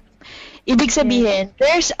friendship. Ibig sabihin,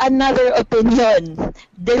 there's another opinion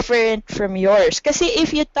different from yours. Kasi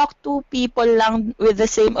if you talk to people lang with the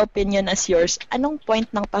same opinion as yours, anong point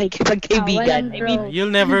ng pakikipagkaibigan?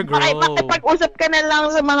 You'll never grow. Makipag-usap ka na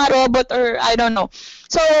lang sa mga robot or I don't know.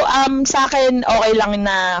 So, sa akin, okay lang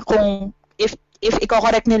na kung if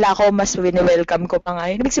i-correct nila ako, mas wini-welcome ko pa nga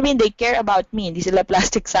yun. Ibig sabihin, they care about me. Hindi sila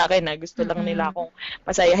plastic sa akin na gusto lang nila akong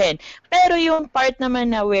pasayahin. Pero yung part naman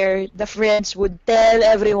na where the friends would tell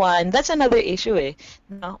everyone, that's another issue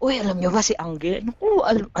Na, uy, alam nyo ba si Angel? Naku,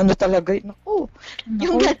 ano talaga? Naku.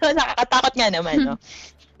 Yung gano'n, nakakatakot nga naman, no?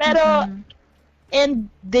 Pero, and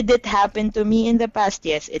did it happen to me in the past?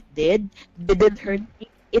 Yes, it did. Did it hurt me?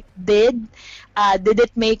 It did. Did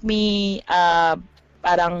it make me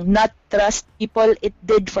parang not trust people? It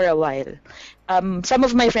did for a while. Some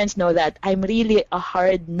of my friends know that I'm really a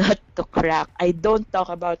hard nut to crack. I don't talk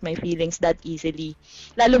about my feelings that easily.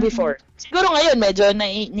 Lalo before. Siguro ngayon, medyo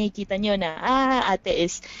nakikita nyo na, ate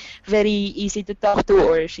is very easy to talk to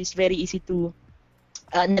or she's very easy to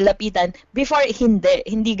nalapitan. Before,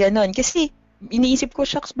 hindi ganon. Kasi iniisip ko,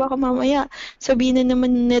 shucks, baka mamaya sabihin na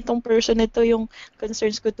naman nitong person ito yung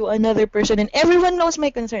concerns ko to another person, and everyone knows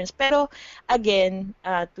my concerns. Pero again,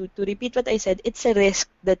 to repeat what I said, it's a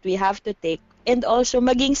risk that we have to take, and also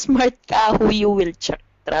maging smart ka who you will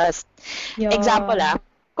trust. Yun. Example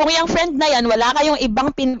kung yung friend na yan, wala kayong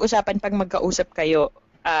ibang pinag-usapan pag magkausap kayo,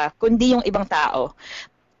 kundi yung ibang tao.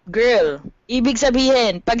 Girl, ibig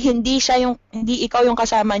sabihin, pag hindi ikaw yung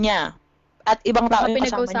kasama niya, at ibang tao yung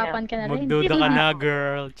kasama pinag-usapan niya, ka na rin. Magduda ka na,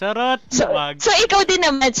 girl. Charot! So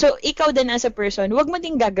ikaw din as a person, wag mo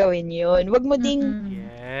ding gagawin yun. Wag mo ding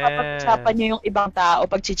papag-usapan nyo yung ibang tao,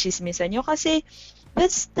 pag-chichismisan nyo, kasi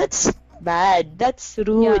that's bad. That's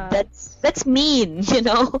rude. Yeah. That's mean, you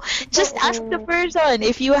know? Just ask the person.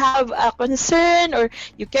 If you have a concern or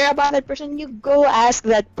you care about that person, you go ask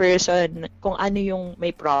that person kung ano yung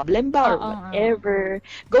may problem ba or whatever.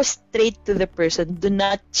 Go straight to the person. Do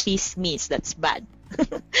not chismis. That's bad.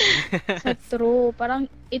 So true. Parang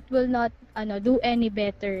it will not do any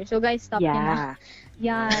better. So guys, stop na.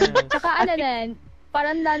 Yan. Tsaka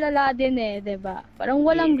parang lalala din 'di ba? Parang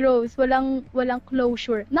walang growth, walang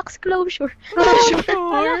closure. Closure.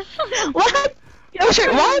 What?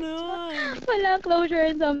 Closure? What? Walang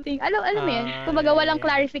closure or something. Alam mo yun? Kumbaga walang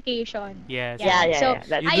clarification. Yes. Yeah. So,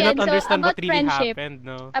 You do not understand what really friendship, happened,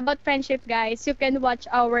 no? About friendship, guys, you can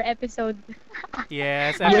watch our episode.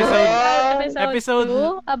 Yes, episode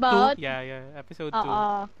 2 about episode 2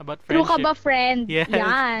 about friendship. True ka ba, friend? Yes.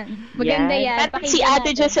 Yan. Maganda yan. Si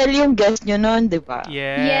Ate Giselle yung guest nyo noon, di ba?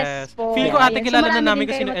 Yes po. Feel ko ate kilala So, na namin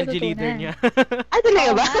din kasi kayo yung LG leader niya.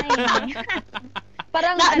 Talaga ba?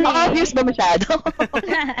 Parang na-obvious ba masyado?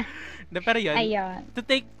 Pero yun, ayun.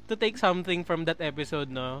 to take something from that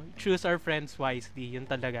episode, no? Choose our friends wisely. Yun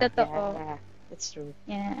talaga. Totoo. Yeah, that's true.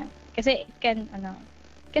 Yeah. Kasi it can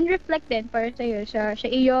reflect din para sa'yo sa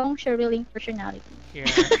iyong real personality. Yeah.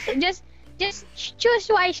 Just choose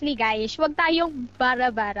wisely, guys. Huwag tayong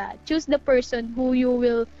bara-bara. Choose the person who you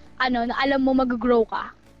will, na alam mo mag-grow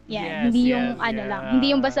ka. Yan. Yes, hindi yung lang.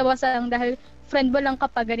 Hindi yung basta-basta lang dahil friend mo lang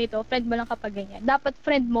kapag ganito, friend mo lang kapag ganyan. Dapat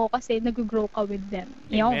friend mo kasi nag-grow ka with them.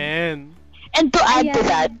 Amen. And to add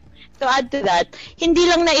to that, hindi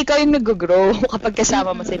lang na ikaw yung nag-grow kapag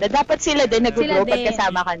kasama mo sila. Dapat sila din nag-grow pag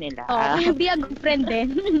kasama ka nila. Be a good friend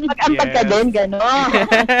din. Mag-ambag ka din, gano'n.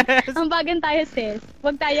 Ambagan tayo, sis.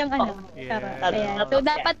 Huwag tayong Ayan. So,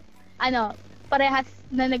 dapat, parehas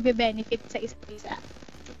na nagbe-benefit sa isa't isa.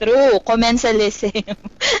 True. Commensalism.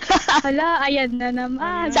 Hala, ayan na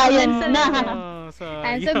naman. Science na.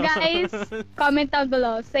 And so guys, comment down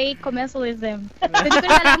below. Say commensalism. Hindi ko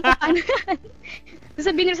na alam kung ano yan. So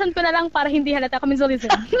binilisan ko na lang para hindi halata commensalism.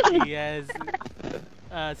 Yes.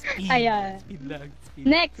 Speed. Ayan. Speed lang. Speed.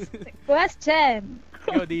 Next question.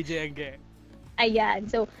 Yo, DJ Angge. Ayan.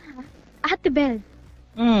 So, Ate Bel.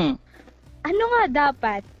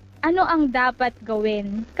 Ano ang dapat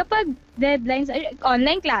gawin kapag deadlines,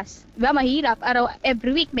 online class? Diba, mahirap.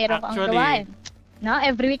 Every week meron kang gawain. No?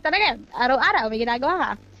 Every week talaga. Araw-araw may ginagawa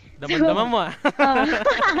ka. Daman-daman mo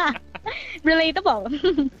Relatable.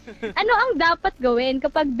 Ano ang dapat gawin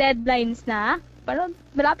kapag deadlines na? Parang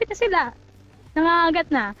malapit na sila.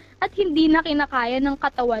 Nangangagat na. At hindi na kinakaya ng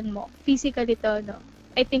katawan mo. Physically to, no?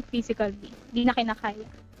 I think physically. Hindi na kinakaya.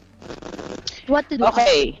 What to do?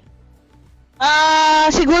 Okay.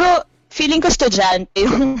 Siguro, feeling ko estudyante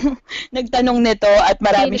yung nagtanong nito at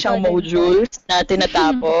marami siyang modules na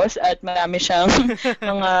tinatapos at marami siyang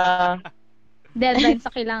mga deadlines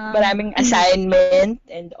sa kailangan. Maraming assignment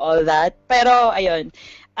and all that. Pero, ayun.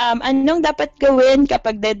 Anong dapat gawin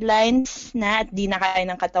kapag deadlines na at di na kaya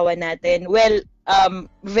ng katawan natin? Well,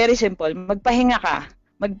 very simple. Magpahinga ka.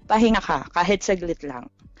 Kahit saglit lang.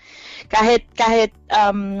 Kahit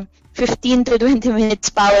 15 to 20 minutes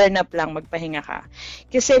power nap lang, magpahinga ka.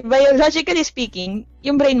 Kasi biologically speaking,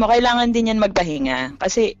 yung brain mo kailangan din yan magpahinga.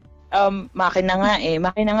 Kasi makina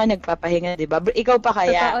nga nagpapahinga, 'di ba? Ikaw pa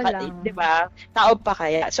kaya, 'di ba? Tao pa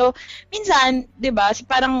kaya. So, minsan, 'di ba,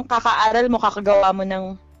 parang kakaaral mo, kakagawa mo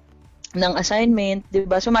ng assignment, 'di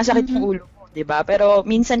ba? Sumasakit yung ulo mo, 'di ba? Pero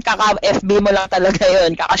minsan kaka-FB mo lang talaga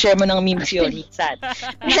 'yon, kaka-share mo ng memes 'yon minsan.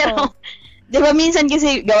 Pero 'di ba, minsan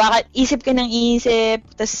kasi isip ka ng isip,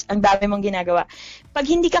 tas ang dami mong ginagawa. Pag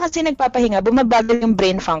hindi ka kasi nagpapahinga, bumabagal yung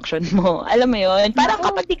brain function mo. Alam mo 'yon? Parang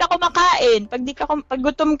kapag di ka kumakain, pag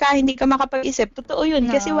gutom ka, hindi ka makapag-isip. Totoo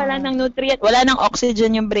 'yun kasi wala nang nutrient, wala nang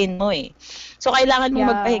oxygen yung brain mo eh. So kailangan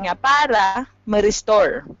mong magpahinga para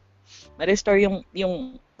ma-restore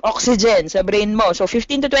oxygen sa brain mo. So,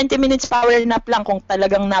 15 to 20 minutes power nap lang kung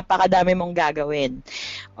talagang napakadami mong gagawin.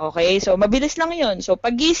 Okay? So, mabilis lang yun. So,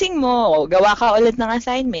 pagising mo, gawa ka ulit ng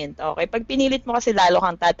assignment. Okay? Pag pinilit mo kasi lalo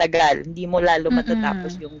kang tatagal. Hindi mo lalo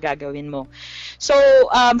matatapos yung gagawin mo. So,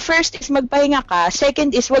 first is magpahinga ka.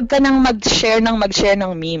 Second is wag ka nang mag-share ng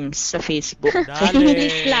memes sa Facebook.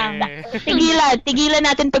 Please lang. Tigilan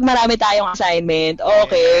natin pag marami tayong assignment.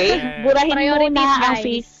 Okay? Burahin Priorities, muna ang guys.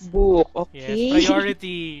 Facebook. Okay? Yes,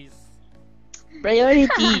 priorities.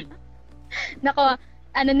 Priority. Nako,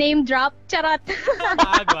 name drop? Charot.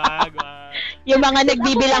 Wag. Yung mga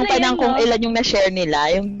nagbibilang pa ng kung ilan yung na-share nila.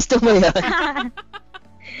 Yung gusto mo yun.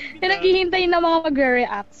 Yung naghihintay na mga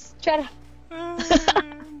magre-reacts. Charot.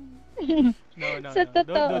 No. Sa Don't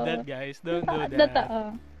totoo. do that, guys. Don't do that.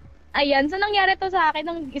 Totoo. Ayan, so nangyari to sa akin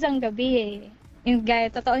ng isang gabi eh. Yung guys,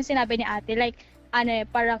 totoo yung sinabi ni ate. Like,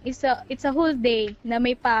 parang it's a whole day na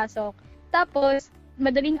may pasok. Tapos,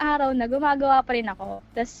 madaling araw na gumagawa pa rin ako.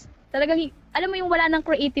 Tapos, talagang, alam mo yung wala ng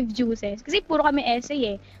creative juices. Kasi puro kami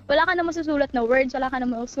essay eh. Wala ka na masusulat na words, wala ka na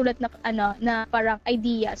masusulat na, na parang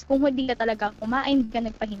ideas. Kung hindi ka talaga kumain, hindi ka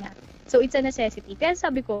nagpahinga. So, it's a necessity. Kaya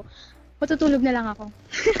sabi ko, matutulog na lang ako.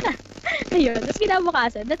 Ayun. Tapos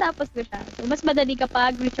kinabukasan, natapos ko siya. So, mas madali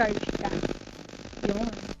kapag recharge ka.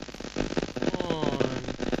 Yun.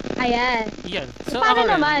 Ayan. Yan. So, So, paano ako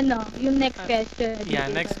rin. naman, no? Yung next question. Yeah,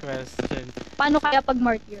 next question. Paano kaya pag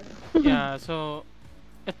martyr? Yeah, so,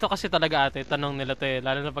 ito kasi talaga ate, tanong nila to eh,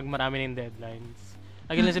 lalo na pag marami ng deadlines.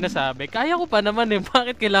 Lagi lang sinasabi, kaya ko pa naman eh,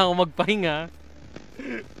 bakit kailangan ko magpahinga?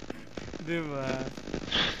 Diba?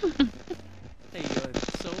 Ayun.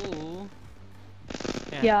 So,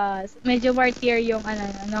 Yes. Medyo martyr yung,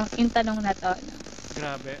 yung tanong na to. No?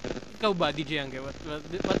 grabe. Ikaw ba, DJ Angge,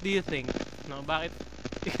 what do you think? No, bakit?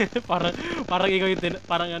 parang ikaw yung,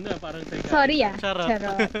 parang psychiatrist. Sorry Charot.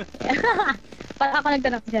 Parang ako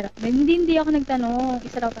nagtanong. Charot. Hindi ako nagtanong.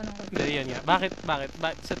 Isa raw tanong ko. Hindi, yan nga. Bakit?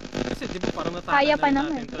 Kasi di ba parang natakal Kaya pa na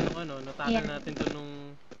naman. natin to natakal natin to nung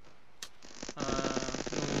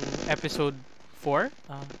episode 4?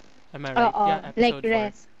 Am I right? Oo. Yeah, Like episode 4.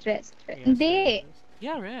 rest. Yes, Hindi.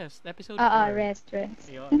 Yeah, rest. Episode 4. Oo, rest.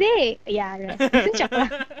 Ayun. Hindi. Yeah, rest. Check lang.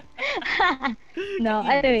 No,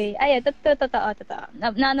 anyway. Ayun, totoo.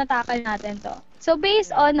 Natakal natin to. So, based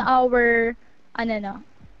on our,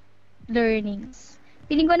 learnings,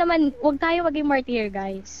 feeling ko naman, wag tayo maging martyr,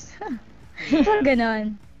 guys.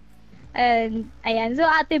 Ganon. And, ayan. So,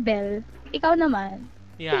 Ate Bel, ikaw naman,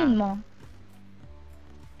 Yeah. tingin mo.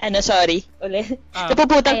 Sorry. Ulit. Ah.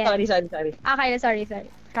 Napuputang. Ayan. Sorry. Okay, sorry.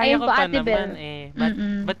 Kaya Ayun ko po, pa Ate naman Bel. eh.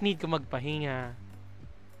 Mm-mm. Ba't need ko magpahinga?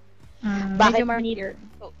 Bakit Medyo martyr.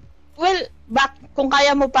 Well, kung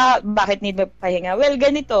kaya mo pa, bakit need mo pahinga? Well,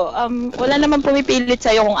 ganito, wala naman pumipilit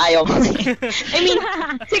sa'yo kung ayaw mo. I mean,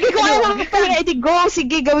 sige, kung ayaw mo magpahinga, edi go,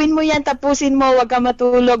 sige, gawin mo yan, tapusin mo, wag ka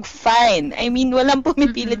matulog, fine. I mean, walang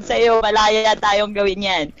pumipilit sa'yo, malaya tayong gawin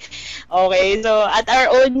yan. Okay, so, at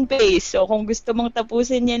our own pace. So, kung gusto mong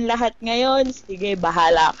tapusin yan lahat ngayon, sige,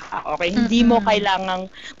 bahala ka. Okay, hindi mo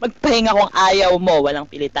kailangang magpahinga kung ayaw mo, walang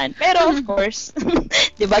pilitan. Pero, of course,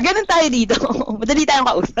 di ba, ganun tayo dito. Madali tayong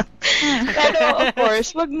kausap. Pero, of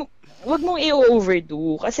course, wag mong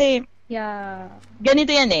i-overdo. Kasi,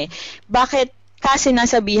 ganito yan eh. Bakit kasi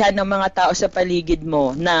nasabihan ng mga tao sa paligid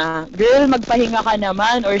mo na, girl, magpahinga ka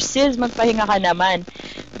naman, or sis, magpahinga ka naman.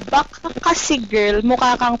 Baka kasi, girl,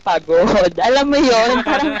 mukha kang pagod. Alam mo yon,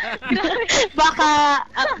 parang,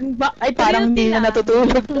 parang hindi na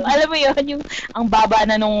natutulog. Alam mo yon, yung, ang baba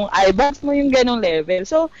na nung eyebags mo, yung ganong level.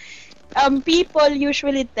 So, people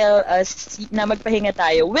usually tell us na magpahinga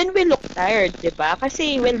tayo when we look tired, di ba?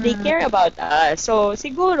 Kasi, well, they care about us. So,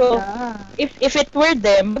 siguro, if it were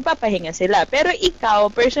them, magpapahinga sila. Pero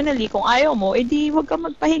ikaw, personally, kung ayaw mo, edi wag kang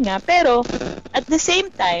magpahinga. Pero, at the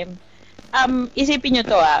same time, isipin nyo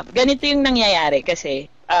to, ganito yung nangyayari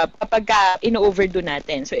kasi, kapag ino-overdo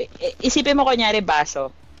natin. So, isipin mo kunyari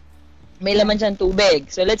baso. May laman dyan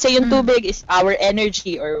tubig. So, let's say yung tubig is our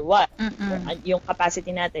energy or what? Or yung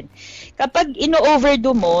capacity natin. Kapag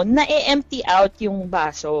ino-overdo mo, na-empty out yung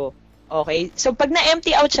baso. Okay? So, pag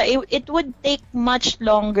na-empty out siya, it would take much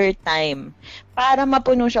longer time para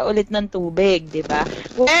mapuno siya ulit ng tubig, di ba?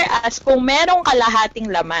 Whereas, kung merong kalahating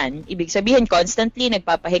laman, ibig sabihin, constantly,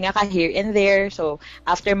 nagpapahinga ka here and there. So,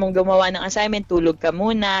 after mong gumawa ng assignment, tulog ka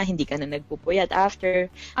muna, hindi ka na nagpupuyat after.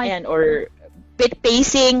 Ayan, or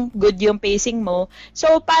pacing, good yung pacing mo.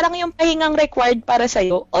 So, parang yung pahingang required para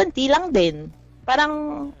sa'yo, onti lang din. Parang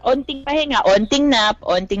onting pahinga, onting nap,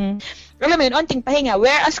 onting pahinga.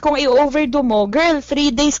 Whereas kung i-overdo mo, girl, 3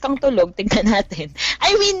 days kang tulog, tingnan natin.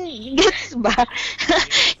 I mean, ba?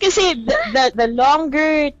 Kasi the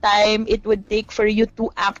longer time it would take for you to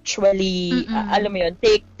actually, alam mo yun,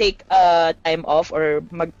 take time off or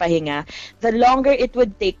magpahinga, the longer it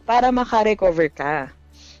would take para makarecover ka.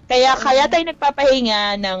 Kaya tayo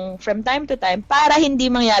nagpapahinga ng from time to time para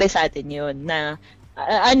hindi mangyari sa atin yun na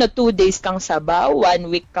 2 days kang sabaw, 1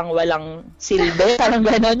 week kang walang silbi, parang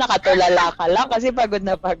gano'n, nakatulala ka lang kasi pagod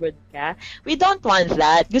na pagod ka. We don't want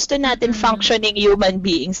that. Gusto natin functioning human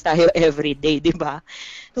beings tayo every day, di ba?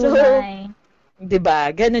 So, di ba?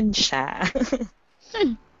 Ganun siya.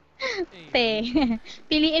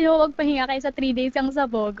 Piliin mo magpahinga kayo sa 3 days kang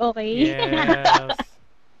sabog, okay? Yes.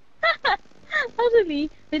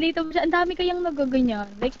 Actually, relatable siya. Ang dami kayang nagaganyan.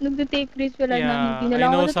 Like, nag-take risk wala Yeah, na hindi na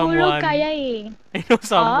lang I know ako natulog someone. kaya eh. I know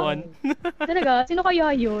someone. Talaga? Sino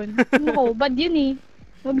kaya yun? Ako, bad yun eh.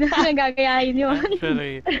 Huwag na nagagayahin yun.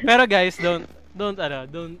 Actually. Pero guys, don't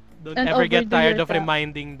ever get overdo tired of yourself.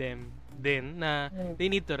 reminding them din na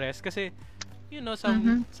they need to rest kasi you know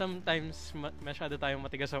sometimes masyado tayong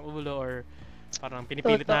matigas ang ulo or parang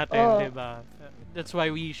pinipilit natin, 'di ba? That's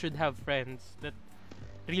why we should have friends that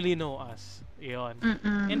really know us. Yun.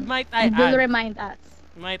 And might I will add, remind us.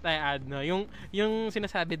 might I add na yung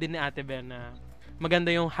sinasabi din ni Ate Bel na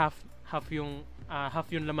maganda yung half yung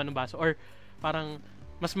laman ng baso or parang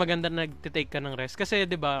mas maganda na nagte-take ka ng rest kasi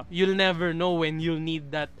 'di ba you'll never know when you'll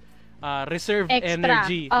need that reserved Extra.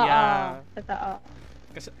 energy. Yeah. Totoo.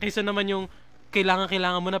 Kaysa naman yung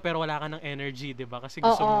kailangan mo na pero wala ka ng energy, 'di ba? Kasi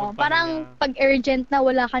gusto mo magpahinga. Parang pag urgent na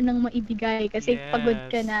wala ka nang maibigay kasi pagod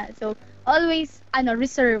ka na. So always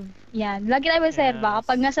reserve. Yan. Lagi tayo may reserba.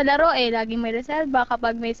 Kapag nasa laro laging may reserba.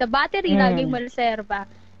 Kapag may sa battery, laging may reserba.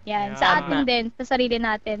 Yan. Yeah. Sa atin din, sa sarili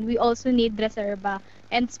natin, we also need reserba.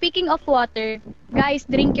 And speaking of water, guys,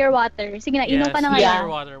 drink your water. Sige na, inom ka na drink ngayon.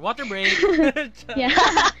 your water. Water break. Yeah.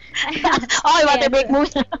 Okay, water break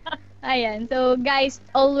muna. Ayan. So, guys,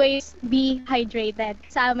 always be hydrated.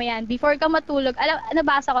 Sama yan. Before ka matulog,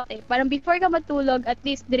 nabasa ko parang before ka matulog, at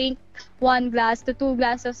least drink 1 glass to 2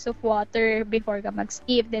 glasses of water before ka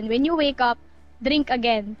mag-sleep. Then, when you wake up, drink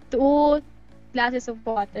again 2 glasses of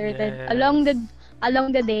water. Yes. Then, along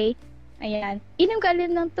the day, ayan, inom ka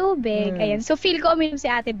rin ng tubig. Ayan. So, feel ko uminom si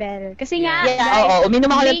Ate Bel. Kasi nga, guys, uminom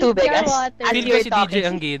ako ng drink tubig. your water. Feel ko si DJ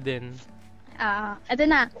ang gay din. Ito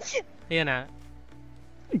na. Ayan na.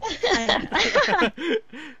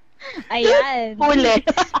 Ayan. Huli.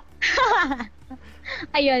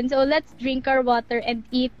 Ayun, so let's drink our water and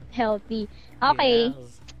eat healthy. Okay.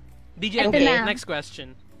 Yes. DJ Ito okay, na. next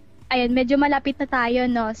question. Ayun, medyo malapit na tayo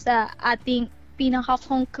sa ating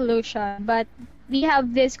pinaka-conclusion. But we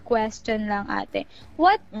have this question lang, ate.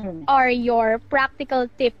 What are your practical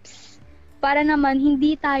tips para naman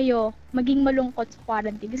hindi tayo maging malungkot sa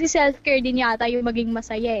quarantine? Kasi self-care din yata yung maging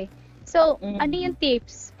masaya eh. So, ano yung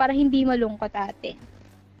tips para hindi malungkot, ate?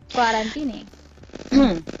 Quarantine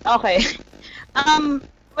Okay.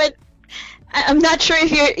 Well, I'm not sure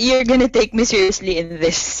if you're gonna take me seriously in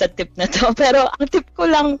this sa tip na to. Pero ang tip ko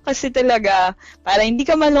lang kasi talaga, para hindi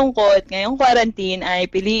ka malungkot ngayong quarantine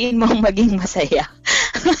ay piliin mong maging masaya.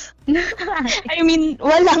 I mean,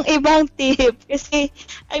 walang ibang tip. Kasi,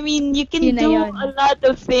 I mean, you can do a lot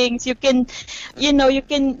of things. You can, you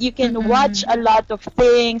can watch a lot of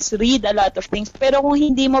things, read a lot of things. Pero kung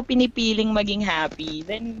hindi mo pinipiling maging happy,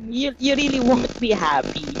 then you really won't be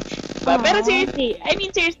happy. Pero seriously,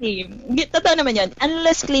 totoo naman yun.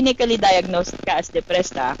 Unless clinically diagnosed ka as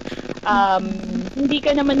depressed, hindi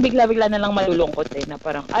ka naman bigla-bigla na lang malulungkot na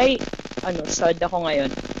parang, sad ako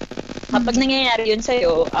ngayon. Kapag nangyayari yun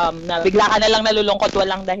sa'yo, na bigla ka na lang nalulungkot,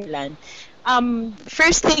 walang dahilan,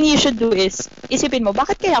 first thing you should do is, isipin mo,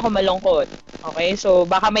 bakit kaya ako malungkot? Okay? So,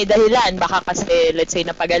 baka may dahilan. Baka kasi, let's say,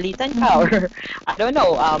 napagalitan ka or, I don't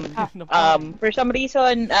know, for some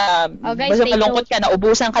reason, basta malungkot ka,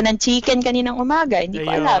 naubusan ka ng chicken kaninang umaga. Hindi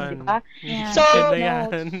ko alam, di ba? Yeah. So,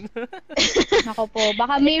 Nako po,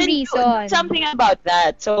 baka may reason. Something about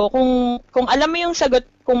that. So, kung alam mo yung sagot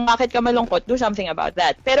kung bakit ka malungkot, do something about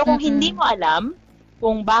that. Pero kung hindi mo alam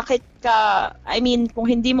kung bakit kung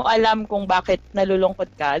hindi mo alam kung bakit nalulungkot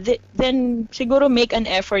ka, then siguro make an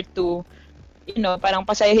effort to, parang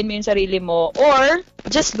pasayahin mo yung sarili mo or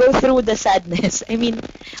just go through the sadness. I mean,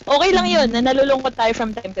 okay lang yun na nalulungkot tayo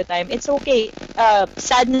from time to time. It's okay.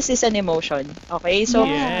 Sadness is an emotion. Okay? So,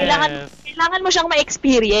 kailangan mo siyang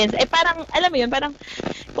ma-experience. Parang, alam mo yun, parang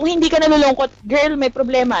kung hindi ka nalulungkot, girl, may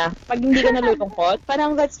problema. Pag hindi ka nalulungkot,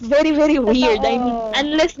 parang that's very, very weird. I mean,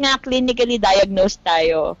 unless nga clinically diagnosed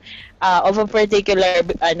tayo of a particular,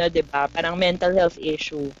 diba, parang mental health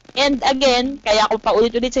issue. And again, kaya ako pa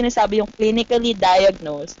ulit-ulit sinasabi yung clinically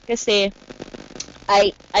diagnosed kasi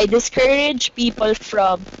I discourage people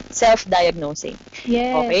from self-diagnosing.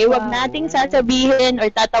 Yes. Okay? Wag nating sasabihin or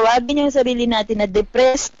tatawagin yung sarili natin na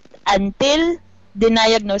depressed until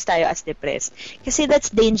diniagnose tayo as depressed. Kasi that's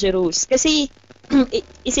dangerous. Kasi,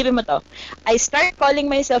 isipin mo to, I start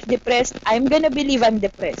calling myself depressed, I'm gonna believe I'm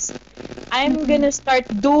depressed. I'm gonna start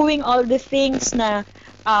doing all the things na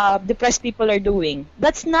depressed people are doing.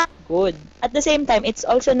 That's not good. At the same time, it's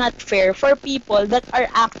also not fair for people that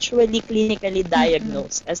are actually clinically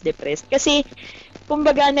diagnosed as depressed. Kasi,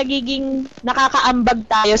 kumbaga, nagiging nakakaambag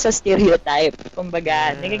tayo sa stereotype.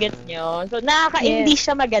 Kumbaga, nagigets nyo? So, hindi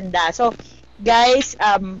siya maganda. So, guys,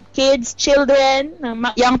 kids, children,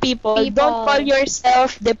 young people, don't call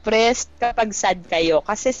yourself depressed kapag sad kayo.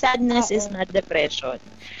 Kasi sadness is not depression.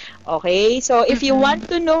 Okay? So, if you want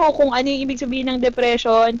to know kung ano yung ibig sabihin ng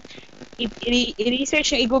depression,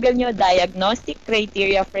 i-research nyo, i-google nyo, diagnostic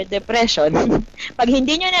criteria for depression. Pag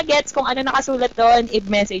hindi nyo na-gets kung ano nakasulat doon,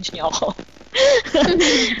 i-message nyo ako.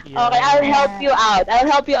 Okay, I'll help you out. I'll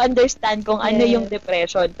help you understand kung ano yung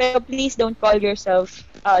depression. Pero please don't call yourself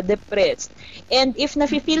depressed. And if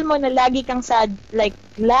nafe-feel mo na lagi kang sad, like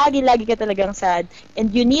lagi ka talagang sad,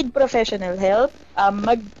 and you need professional help,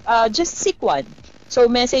 just seek one. So,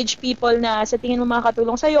 message people na sa tingin mo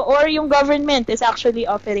makakatulong sa'yo, or yung government is actually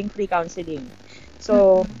offering free counseling.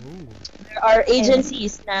 So, there are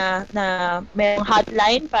agencies na mayroong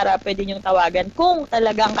hotline para pwede nyong tawagan kung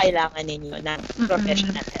talagang kailangan ninyo ng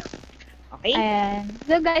professional help. Okay?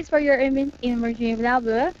 So, guys, for your emergency, blah,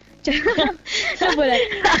 blah.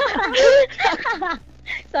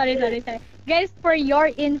 sorry. Guys, for your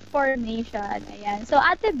information, ayan. So,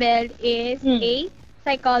 Ate Bel is a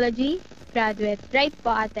psychology graduate. Right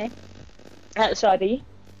po, ate? Sorry?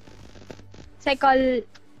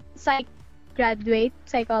 Graduate.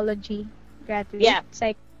 Psychology graduate. Yeah.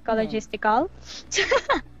 Psychologistical.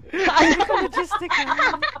 Psychologistical.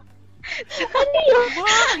 Ano yun?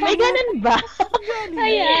 May ganun ba?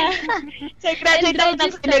 Ayan. So, graduate ako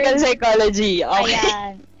ng clinical psychology.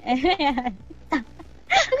 Okay. Ayan.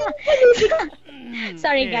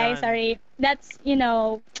 Sorry, guys. Sorry. That's,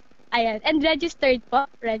 ayan. And registered po.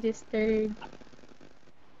 Registered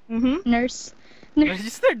nurse.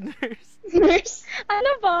 Registered nurse. Nurse.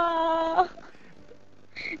 Ano ba?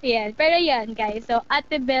 Yes. Pero yan, guys. So,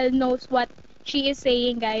 Ate Bel knows what she is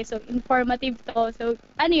saying, guys. So, informative to. So,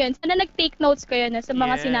 ano yun? Sana nag-take notes kayo na sa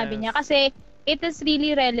mga sinabi niya. Kasi, it is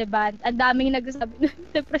really relevant. Ang daming nagsasabi,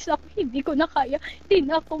 depressed ako, hindi ko na kaya. Hindi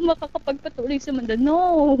na ako makakapagpatuloy sa mundo.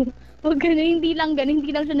 No! Huwag ganun. Hindi lang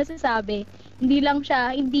siya nasasabi. Hindi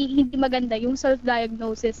maganda. Yung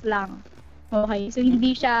self-diagnosis lang. Okay? So,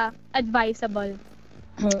 hindi siya advisable.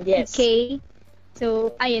 Yes. Okay?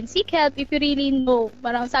 So, ayan, seek help if you really know.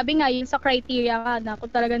 Parang sabi nga, yung sa criteria nga na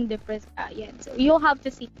kung talagang depressed ka, ayan. So, you have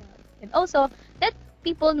to seek help. And also, let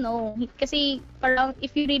people know. Kasi, parang,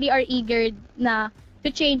 if you really are eager na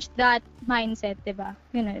to change that mindset, diba?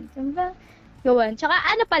 Ganun. Diba? Gawan. Tsaka,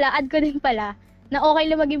 add ko din pala, na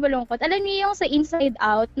okay lang maging malungkot. Alam niyo yung sa Inside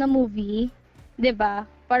Out na movie, 'di ba?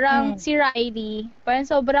 Parang si Riley, parang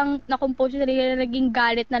sobrang na-compose siya, naging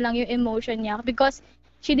galit na lang yung emotion niya because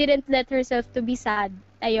she didn't let herself to be sad.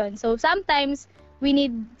 Ayun. So sometimes we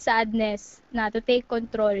need sadness na to take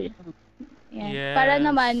control. Yan. Yes.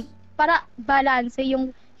 Para balance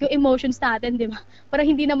yung emotions natin, 'di ba? Para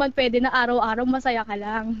hindi naman pwede na araw-araw masaya ka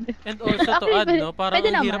lang. And also to add, no, parang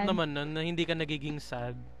ang hirap naman naman nun na hindi ka nagiging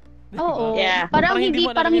sad. Oo. Yeah. Parang hindi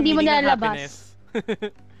mo nalalabas.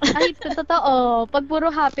 Ay, totoo. Pag puro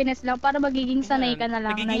happiness lang, para magiging sanay ka na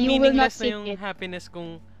lang na you will not seek yung it. happiness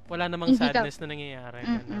kung wala namang sadness na nangyayari.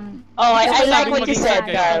 Oh, I Kasi like what you maging said,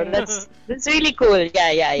 sad Carl. kayo. That's really cool.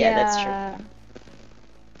 Yeah, that's true.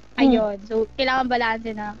 Ayun. So, kailangan balance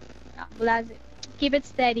na. Balance. Keep it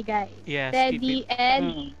steady, guys. Yes, Steady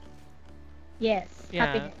and yes, Yeah.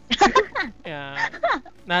 happiness. Yeah.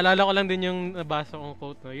 Naalala ko lang din yung nabasa kong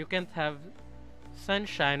quote, no? You can't have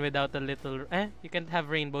sunshine without a little you can't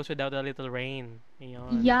have rainbows without a little rain.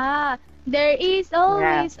 Ayun. Yeah. There is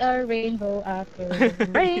always a rainbow after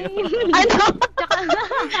rain. Ano?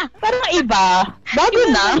 Parang iba. Bago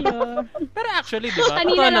na. Pero actually, di ba? Kanina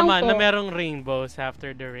Totoo lang naman po. na merong rainbows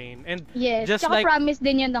after the rain. And Yes. just Tsaka like promise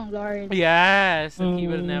din yun ng Lord. yes, that He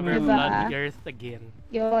will never Diba? flood the earth again.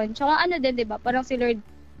 Yun. Tsaka ano din, di ba? Parang si Lord,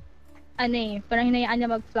 parang hinayaan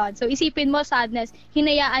niya mag-flood. So, isipin mo, sadness,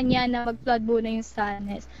 hinayaan niya na mag-flood muna yung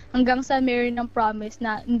sadness. Hanggang sa meron ng promise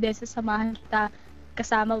na, hindi, sasamahan kita,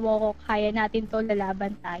 kasama mo ko, kaya natin to,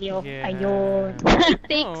 lalaban tayo. Yeah. Ayun. It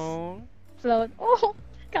takes flood. Oh,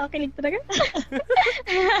 Kakakilig talaga.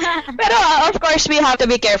 Pero of course, we have to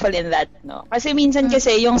be careful in that, no? Kasi minsan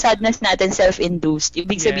kasi yung sadness natin self-induced.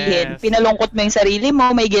 Ibig sabihin, pinalungkot mo yung sarili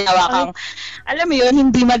mo, may ginawa kang, alam mo yun,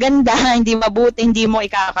 hindi maganda, hindi mabuti, hindi mo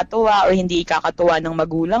ikakatuwa or hindi ikakatuwa ng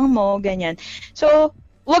magulang mo, ganyan. So,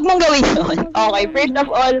 wag mong gawin yun. Okay, first of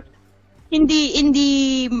all, hindi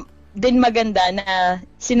din maganda na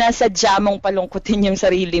sinasadya mong palungkutin yung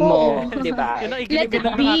sarili mo, di ba? Yun ang Let ikinig it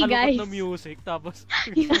ng be, nakakalungkot guys. na music, tapos...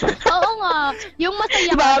 Oo nga. Yung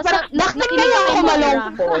masaya Diba? ka. Parang, bakit nakinig kaya ka ako kay Mara.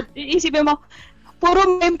 malungkot? Isipin mo, puro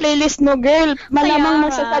mo yung playlist mo, girl. Malamang Kaya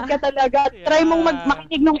masasad ka talaga. Yeah. Try mong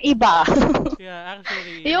makinig ng iba. Yeah,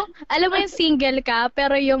 actually. Yung, alam mo yung single ka,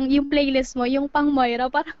 pero yung playlist mo, yung pang Moira,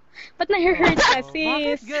 parang, ba't na-hurt ka, Bakit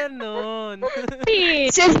sis? ganon?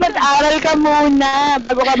 Sis, mag-aral ka muna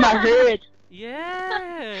bago ka ma-hurt.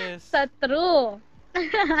 Yes! Sa true.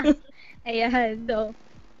 Ayan, so,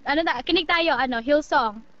 kinig tayo,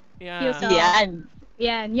 Hillsong. Yeah. Hillsong.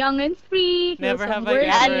 Yan, Young and Free, Never Hillsong have I ever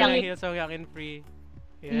Worship. na Hillsong Young and Free.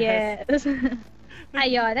 Yes.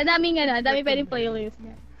 Ayun, ang daming pwedeng playlist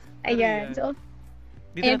niya. Ayan, so,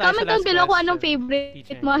 Dito na tayo comment sa down last below kung question. anong favorite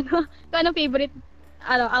Teacher. mo, kung anong favorite,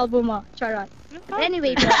 album mo, charot.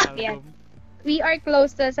 Anyway, yan. We are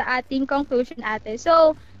close to sa ating conclusion, ate.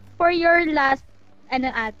 So, for your last,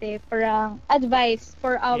 ate, parang advice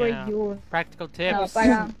for our Yeah. youth. Practical No, tips.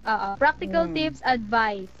 parang, practical tips,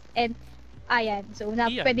 advice, and, ayan, so,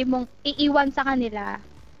 Yeah. pwede mong iiwan sa kanila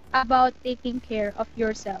about taking care of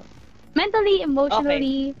yourself. Mentally,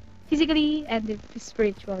 emotionally, physically, and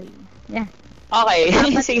spiritually. Yeah. Okay,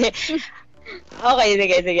 sige. Okay,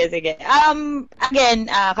 sige. Again,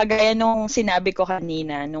 kagaya nung sinabi ko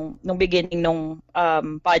kanina, nung beginning nung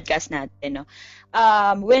podcast natin, no?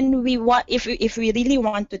 When we want, if we really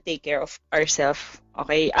want to take care of ourselves,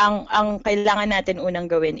 okay, ang kailangan natin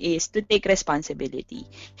unang gawin is to take responsibility.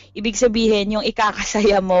 Ibig sabihin, yung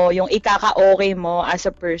ikakasaya mo, yung ikaka-okay mo as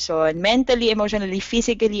a person, mentally, emotionally,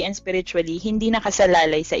 physically, and spiritually, hindi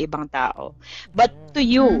nakasalalay sa ibang tao. But to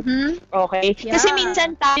you, okay? Yeah. Kasi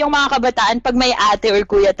minsan tayong mga kabataan, pag may ate or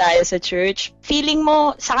kuya tayo sa church, feeling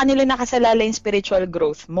mo sa kanila nakasalalay yung spiritual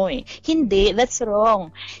growth mo eh. Hindi, that's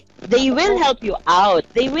wrong. They will help you out.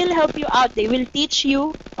 They will teach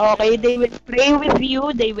you. Okay? They will pray with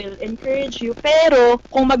you. They will encourage you. Pero,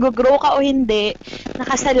 kung mag-grow ka o hindi,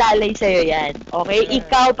 nakasalalay sa'yo yan. Okay?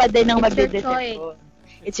 Ikaw pa din ang It's your magdedesisyon.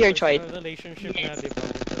 It's your choice. Relationship Yes. na, di ba?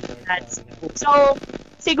 That's true. So,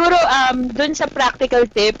 siguro, dun sa practical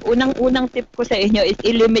tip, unang tip ko sa inyo is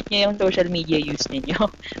i-limit nyo yung social media use ninyo.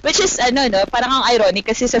 Which is, parang ang ironic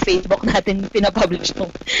kasi sa Facebook natin pinapublish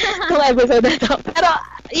tong episode na to. Pero,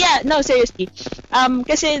 yeah, no, seriously.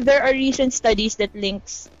 Kasi there are recent studies that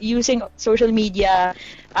links using social media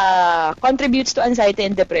contributes to anxiety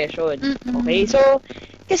and depression. Okay? So,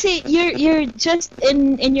 kasi you're just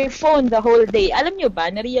in your phone the whole day. Alam nyo ba,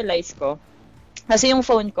 na-realize ko, kasi yung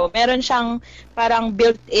phone ko, meron siyang parang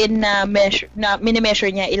built-in na measure, na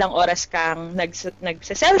mini-measure niya ilang oras kang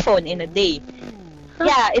nagsa-cellphone in a day.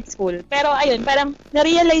 Yeah, it's cool. Pero ayun, parang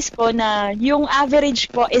na-realize ko na yung average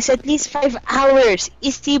ko is at least 5 hours.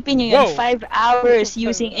 Isipin nyo yun, 5 hours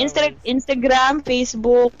using Instagram,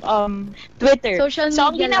 Facebook, Twitter. Social So,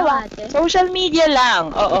 ang media ginawa, lang, ate. social media lang.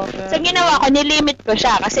 Oo. So, ang ginawa ko, nilimit ko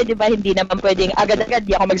siya. Kasi, di ba, hindi naman pwedeng agad-agad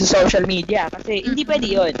di ako magsa-social media. Kasi, hindi pwede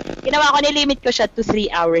yun. Ginawa ko, nilimit ko siya to 3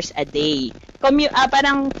 hours a day.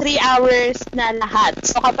 Parang 3 hours na lahat.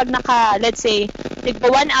 So, kapag let's say, tigpa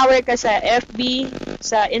 1 hour ka sa FB,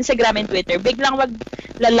 sa Instagram and Twitter, biglang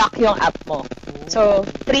wag-lalak yung app mo. So,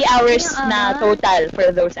 3 hours na total for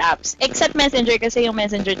those apps. Except Messenger, kasi yung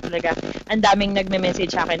Messenger talaga, ang daming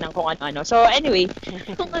nagme-message sa akin ng kung ano-ano. So, anyway,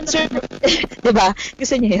 diba?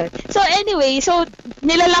 Gusto niyo yun? So, anyway,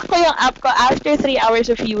 nilalak ko yung app ko after 3 hours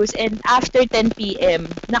of use and after 10 p.m.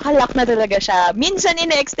 Nakalak na talaga siya. Minsan,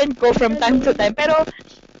 ina-extend ko from time to time. Pero,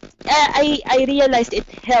 I realized it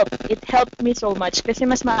helped. It helped me so much kasi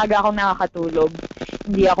mas maaga akong nakakatulog.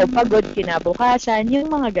 Hindi ako pagod kinabukasan, yung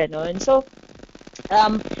mga ganon. So,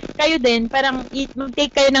 kayo din, parang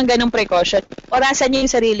mag-take kayo ng ganong precaution. Orasan nyo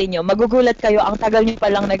yung sarili nyo. Magugulat kayo, ang tagal nyo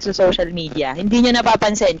palang nagso-social media. Hindi nyo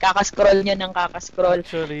napapansin. Kakascroll nyo ng kakascroll.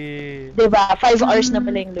 Actually. Diba? 5 hours na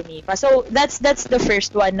pala yung lumipas. So, that's the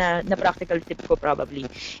first one na practical tip ko probably.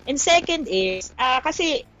 And second is,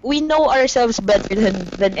 kasi we know ourselves better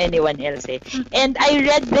than anyone else eh. And I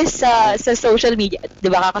read this sa social media.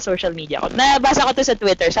 Diba? Kaka-social media ko. Nabasa ko to sa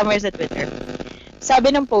Twitter. Somewhere sa Twitter.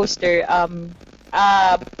 Sabi ng poster,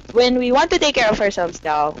 when we want to take care of ourselves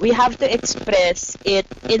now, we have to express it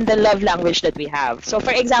in the love language that we have. So,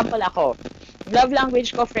 for example, ako, love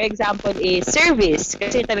language ko, for example, is service.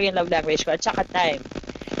 Kasi talaga yung love language ko. At saka time.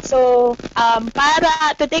 So, para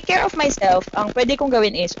to take care of myself, ang pwede kong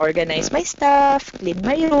gawin is organize my stuff, clean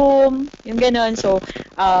my room, yung ganon. So,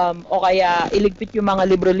 o kaya iligpit yung mga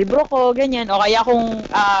libro-libro ko, ganyan. O kaya kung,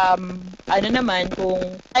 kung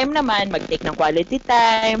time naman, mag-take ng quality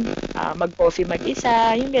time, mag-coffee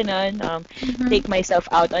mag-isa, yung ganon. Take myself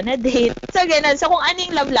out on a date. So, ganon. So, kung ano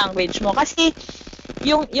yung love language mo. Kasi,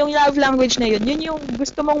 yung love language na yun yung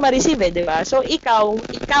gusto mong ma-receive, di ba? So, ikaw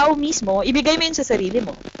mismo, ibigay mo yun sa sarili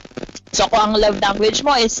mo. So, kung ang love language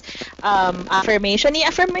mo is affirmation,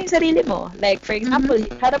 i-affirm mo yung sarili mo. Like, for example,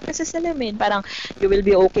 harap ka sa salamin, parang, you will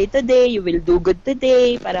be okay today, you will do good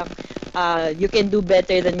today, parang, you can do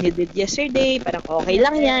better than you did yesterday, parang okay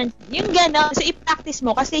lang yan. Yung gano'n. So, i-practice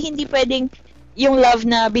mo kasi hindi pwedeng yung love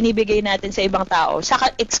na binibigay natin sa ibang tao,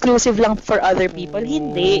 saka exclusive lang for other people.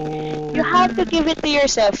 Hindi. You have to give it to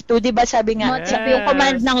yourself too. Diba sabi nga, sabi yung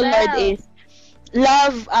command ng Lord is,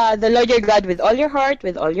 love the Lord your God with all your heart,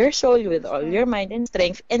 with all your soul, with all your mind and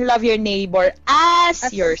strength, and love your neighbor as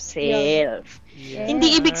yourself. Yes.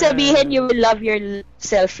 Hindi ibig sabihin you will love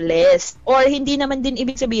yourself less. Or hindi naman din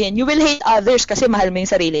ibig sabihin you will hate others kasi mahal mo yung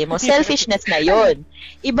sarili mo. Selfishness na yon.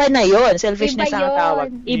 Iba na yon. Selfishness ang tawag.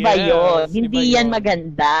 Iba yon. Hindi yan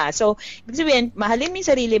maganda. So, ibig sabihin, mahalin mo yung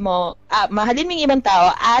sarili mo, mahalin mo yung ibang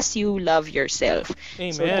tao as you love yourself.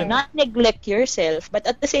 Amen. So, do not neglect yourself, but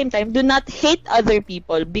at the same time, do not hate other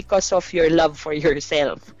people because of your love for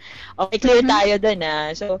yourself. Okay, clear tayo dun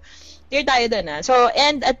So, clear tayo dun So,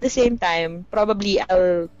 and at the same time, probably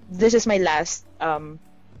this is my last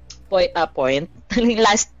point,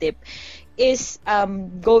 last tip, is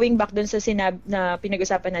going back dun sa na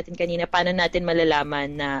pinag-usapan natin kanina, paano natin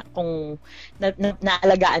malalaman na kung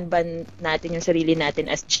naalagaan ba natin yung sarili natin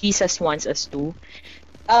as Jesus wants us to.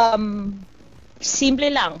 Simple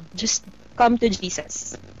lang, just come to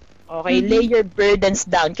Jesus. Okay, lay your burdens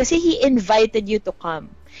down kasi He invited you to come.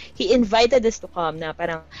 He invited us to come na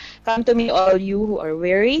parang, come to me all you who are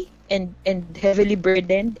weary and heavily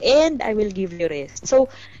burdened and I will give you rest. So,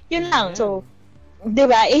 yun lang. So,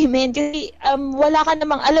 diba? Amen. Kasi wala ka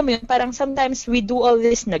namang, alam mo yun, parang sometimes we do all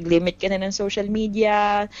this, nag-limit ka na ng social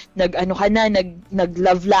media,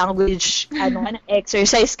 nag-love language,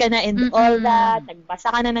 exercise ka na and all that,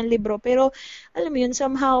 nagbasa ka na ng libro, pero alam mo yun,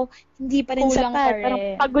 somehow, hindi pa rin sapat. Parang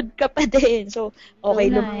pagod ka pa din. So, okay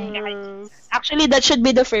lang. Actually, that should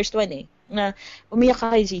be the first one na umiyak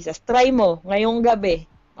ka kay Jesus. Try mo, ngayong gabi.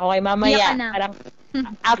 Okay, mamaya. Parang,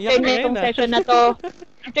 after na itong session na to,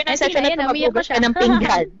 maghugas ka ng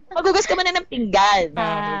pinggan. Maghugas ka muna ng pinggan.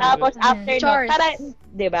 Tapos, after no, para,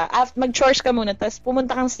 diba, mag-chores ka muna, tapos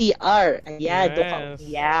pumunta kang CR. Ayan, doon ka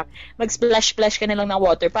umiyak. Mag-splash-splash ka na lang ng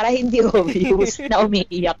water para hindi obvious na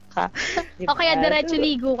umiiyak ka. Diba? O kaya diretso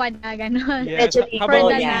ligo ka na, gano'n. Yes,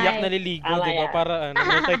 habang umiiyak naliligo, diba? Para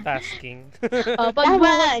multitasking.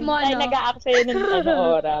 Pagbuhos mo, ay nag-a-action ng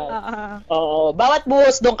oras. Oo, bawat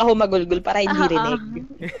buhos doon ka humagulgul para hindi rinig.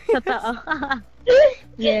 Totoo.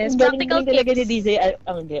 Yes, practical tips. Talaga ni DJ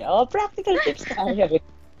practical tips tayo.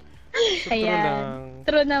 Ayan.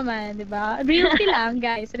 True naman, di ba? Realty lang,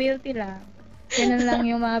 guys. Realty lang. Ganun lang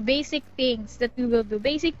yung mga basic things that we will do.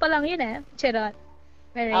 Basic pa lang yun Charot.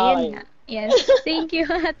 Pero yun nga. Yes. Thank you,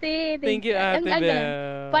 ate. Thank you, Ate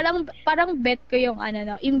Bel. Parang bet ko yung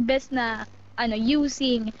invest na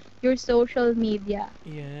using your social media.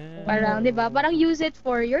 Yeah. Parang, di ba? Parang use it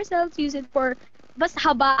for yourself, use it for, basta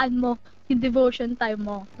habaan mo yung devotion time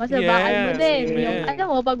mo. Masabaan mo din. Amen.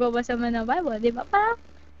 Yung, pagbabasa mo ng Bible, di ba? Parang,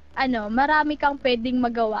 marami kang pwedeng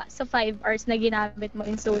magawa sa 5 hours na ginamit mo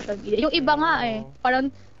in social media. Yung iba nga parang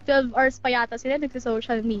 12 hours pa yata sila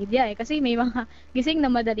nagsa-social media kasi may mga gising na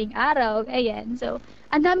madaling araw. Ayan. So,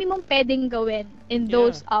 ang dami mong pwedeng gawin in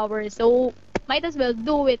those hours. So, might as well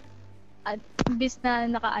do it. Imbis na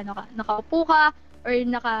nakaupo ka or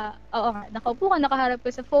nakaupo ka, nakaharap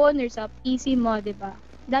ka sa phone or sa PC mo, di ba?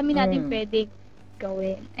 Dami natin pwedeng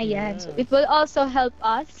gawin. Ayan. So, it will also help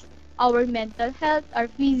us, our mental health, our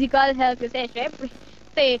physical health. Kasi, syempre,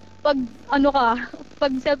 pag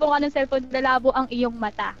cellphone ka ng cellphone, lalabo ang iyong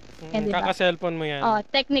mata. Yan, diba? Kaka-cellphone mo yan.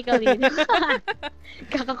 Technically.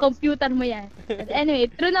 Kaka-computer mo yan. But anyway,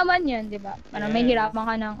 true naman yun, di ba? Parang may hirapan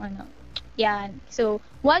ka ng Yan. So,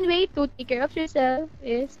 one way to take care of yourself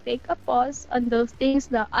is take a pause on those things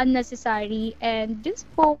na unnecessary and just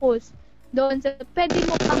focus doon sa pwede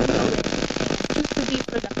mo pang gawin to be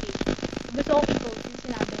productive. Gusto ko i-post yung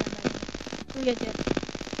sinabi naman Kuya Jeff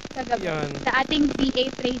kagabi sa ating PA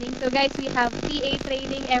training. So guys, we have PA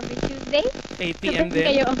training every Tuesday. 8 p.m. So,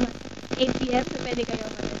 din. 8 p.m. So pwede kayo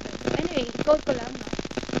mag-attend. So anyway, quote ko lang.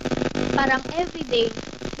 Parang every day,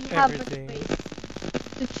 we have a choice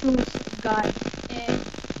to choose God. And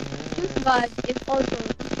choose God is also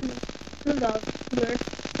to to love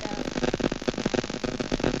yourself.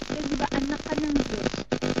 Kasi diba, anak ka ng Diyos.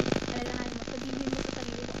 Alalahanin mo, sabihin mo sa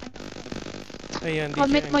sarili mo, anak ka ng Diyos. Ayan,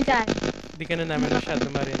 Comment mo dyan. Di ka na namin masyado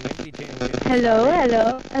marinig, DJ Angel. Hello.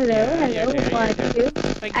 Yeah, One, yeah. two.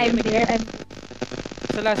 Like, I'm there.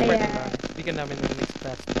 Sa last part Ayan. naman, di ka namin marinig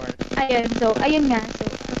sa last part. Ayun nga. So,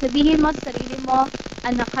 sabihin mo sa sarili mo,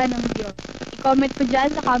 anak ka ng Diyos. I-comment mo dyan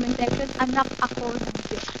sa comment section, anak ako ng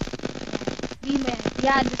Diyos. Amen.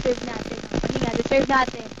 Yeah, deserve natin. Deserve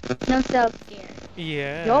natin ng self-care.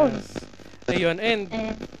 Yes. Yun. Ayun, and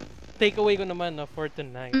takeaway ko naman for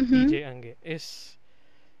tonight, DJ Angge, is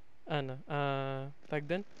tag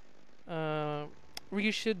doon,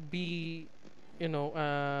 we should be,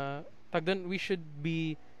 we should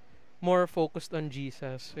be more focused on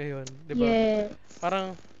Jesus. Ayun, di ba? Yes.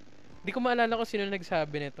 Parang, di ko maalala kung sino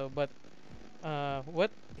nagsabi nito, but what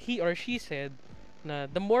he or she said, na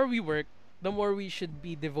the more we work, the more we should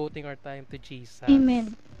be devoting our time to Jesus.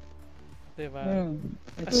 Amen. Diba?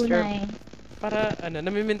 That's true. Tunay. Para,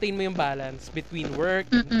 nami-maintain mo yung balance between work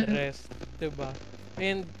and rest. Diba?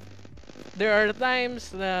 And, there are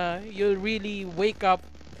times na you'll really wake up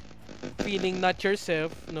feeling not yourself,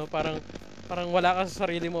 no? Parang wala ka sa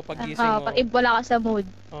sarili mo paggising mo. Wala ka sa mood.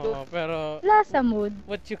 Oo, pero Wala sa mood.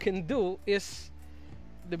 what you can do is,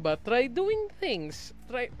 'di ba, try doing things.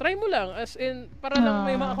 Try mo lang, as in para lang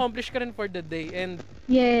may ma-accomplish ka rin for the day, and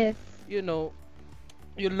Yes. you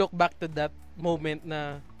look back to that moment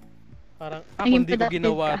na parang Naging hindi ko productive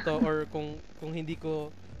ginawa ka. to, or kung hindi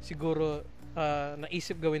ko siguro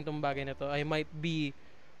naisip gawin tong bagay na to, I might be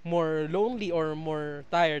more lonely or more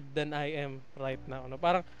tired than I am right now, no?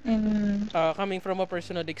 Parang coming from a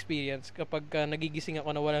personal experience, kapag nagigising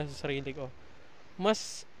ako na wala sa sarili ko,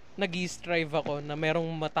 mas nag-strive ako na merong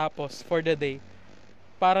matapos for the day,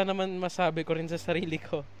 para naman masabi ko rin sa sarili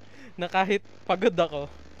ko na kahit pagod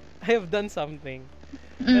ako, I have done something.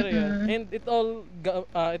 Pero yun, and it all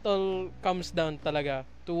comes down talaga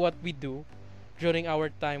to what we do during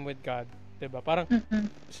our time with God. Diba? Parang,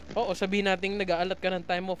 oo, sabihin natin nag-aalat ka ng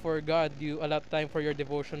time mo for God, you allot time for your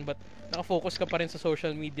devotion, but nakafocus ka pa rin sa social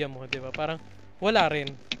media mo, diba? Parang, wala rin.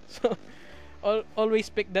 So, always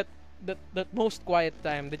pick that most quiet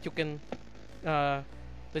time that you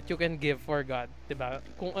can give for God, diba?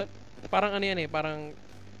 Kung, parang ano yan parang,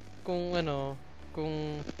 kung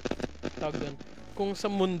sa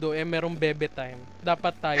mundo, merong bebe time,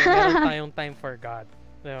 dapat meron tayong time for God.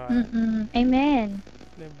 Diba? Amen.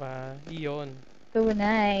 Diba? Iyon.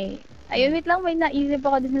 Tunay. Ayun, wait lang, may naisip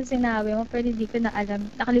ako din sa sinabi mo, pero hindi ko na alam.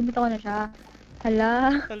 Nakalimutan ko na siya.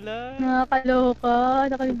 Hala. Nakakaloka.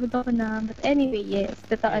 Nakalimutan ko na. But anyway, yes.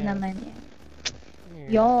 Totoo naman yan.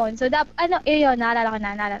 Yon. So, naalala ko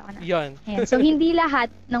na. Yon. Ayan. So, hindi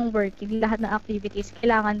lahat ng work, hindi lahat ng activities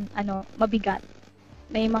kailangan, mabigat.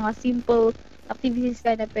 May mga simple activities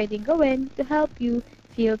ka na pwedeng gawin to help you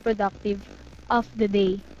feel productive of the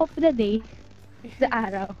day. Sa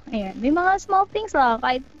araw. Ayan. May mga small things lang.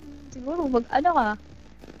 Kahit siguro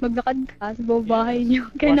maglakad ka sa bahay niyo.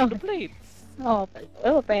 Wash the plates.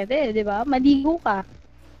 Pwede, di ba? Maligo ka.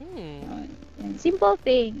 Ayan. Simple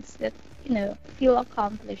things that, feel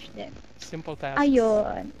accomplished din. Simple tasks.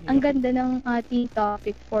 Ayun. Ang ganda ng ating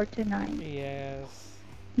topic for tonight. Yes.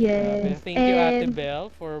 Thank you, Ate Bel,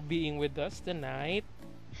 for being with us tonight.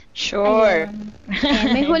 Sure. Ayun.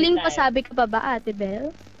 May huling pasabi ka pa ba, Ate Bel?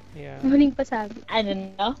 Yeah. May huling pasabi.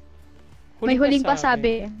 May huling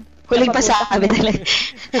pasabi. Huling pasabi talaga.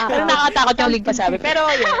 Pero nakakatakot yung huling pasabi. Pero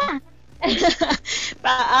yun.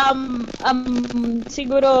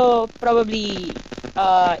 Siguro probably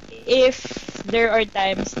if there are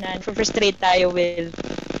times na frustrate tayo with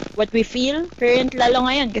what we feel lalo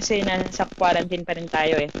ngayon kasi nasa quarantine pa rin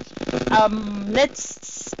tayo let's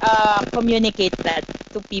communicate that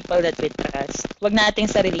to people that we trust. Wag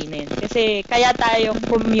nating sarilinin kasi kaya tayong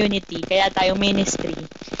community, kaya tayong ministry.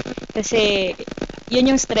 Kasi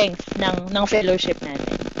yun yung strength ng fellowship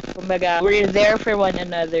natin. Kumbaga, we're there for one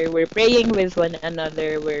another, we're praying with one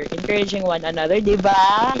another, we're encouraging one another, di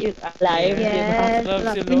ba? Alive, yes,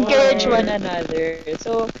 di ba? Encourage one another.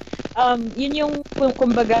 So, yun yung,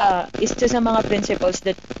 kumbaga, isa sa mga principles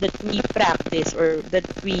that we practice or that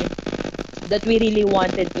we really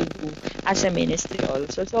wanted to do as a ministry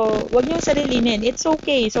also. So, wag niyo sarilinin. It's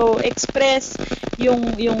okay. So, express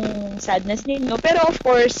yung sadness ninyo. Pero of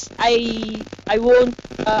course, I won't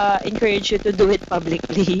encourage you to do it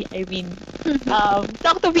publicly. I mean,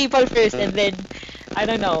 talk to people first and then, I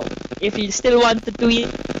don't know, if you still want to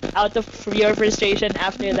tweet out of your frustration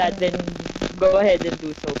after that, then go ahead and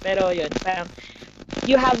do so. Pero yun, parang,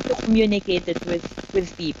 you have to communicate it with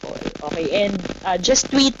people. Okay? And just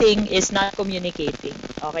tweeting is not communicating.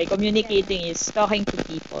 Okay? Communicating is talking to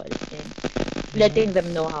people and letting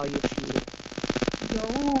them know how you feel.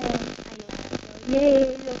 Yun. Ayun.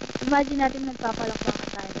 Yay! Imagine natin nagpapalakpakan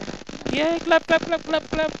tayo lahat. Yay! Clap, clap, clap, clap,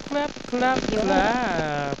 clap, clap, clap, Yun.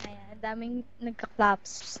 clap. Ayan, daming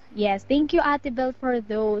nagka-claps. Yes, thank you Ate Bel for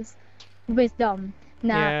those wisdom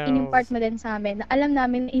na Yes. inimpart mo din sa amin. Na alam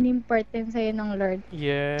namin na inimpart din sa'yo ng Lord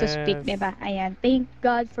Yes. to speak, diba? Ayan, thank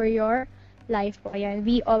God for your life po. Ayan,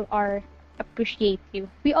 we all are appreciate you.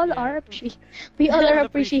 We all are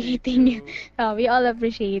appreciating you. We all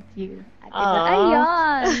appreciate you. Ate Bel.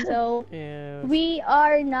 Ayan. So, Yes. we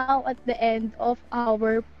are now at the end of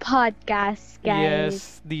our podcast, guys. Yes,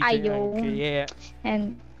 DJ Ayun. Anke. Yeah.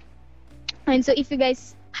 And so if you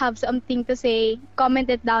guys have something to say, comment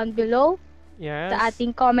it down below Yes. sa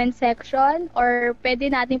ating comment section, or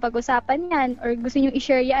pwede nating pag-usapan yan, or gusto nyo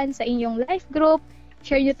i-share yan sa inyong life group,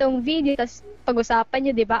 share nyo tong video, tapos pag-usapan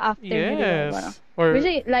nyo, di ba, after nyo, di ba? Yes. Or,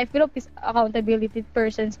 Kasi life group is accountability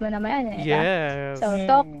persons mo naman yan, eh. yes. So,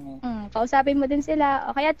 kausapin mo din sila,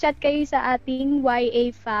 o kaya chat kayo sa ating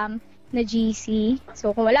YA fam na GC.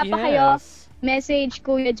 So, kung wala pa kayo, Yes. message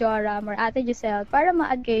Kuya Joram or Ate Giselle para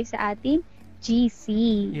ma-add kayo sa ating GC.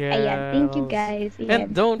 Yes. Ayan, thank you guys.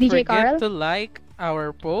 And don't DJ forget Carl? to like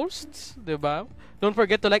our posts, diba? Don't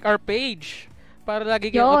forget to like our page para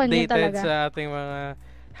lagi kayong Yun, yun updated talaga. sa ating mga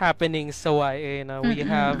happenings sa YA. Na we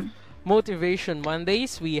have Motivation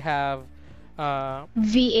Mondays, we have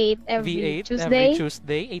V8 every V8 Tuesday. every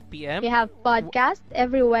Tuesday, 8 p.m. We have podcast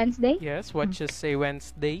every Wednesday. Yes, what you say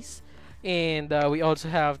Wednesdays. And we also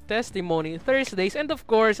have Testimony Thursdays. And of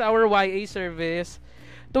course, our YA service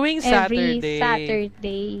tuwing Every Saturday.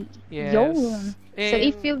 Saturday. Yes. Yun. So And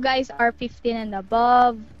if you guys are 15 and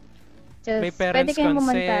above, just May pwede parents' kayong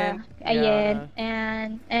consent. pumunta.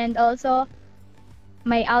 Ayan. And also,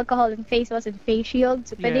 may alcohol and face wash and face shield.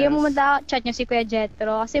 So pwede Yes. kayong pumunta, chat nyo si Kuya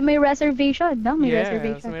Jetro. Kasi may reservation, no? May yes,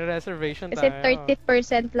 reservation. may reservation Kasi tayo.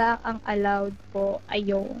 30% lang ang allowed po.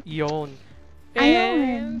 Ayun. Yun. Ayun.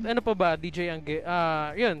 And ano pa ba, DJ Angge?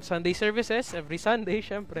 Yun, Sunday services, every Sunday,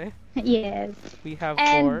 syempre. Yes. We have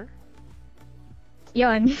And- 4.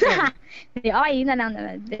 Yun. Okay, yun na lang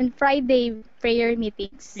naman. Then Friday prayer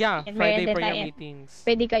meetings. Yeah, And Friday meron din prayer tayo. meetings.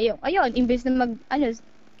 Pwede kayo, ayun, imbes na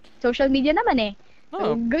social media naman eh. So,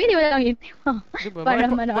 Oh, gawin mo lang yun. diba? para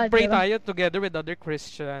manood, Mag-pray diba? tayo together with other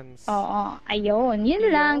Christians. Oo, ayun. Yun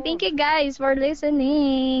lang. Ayun. Thank you guys for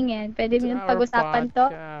listening. And pwede mo To yung our pag-usapan to.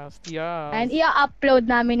 podcast. Yes. And i-upload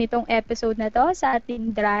namin itong episode na to sa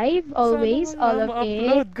ating drive. Always, Sana all naman of it.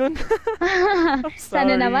 ma-upload ko na. I'm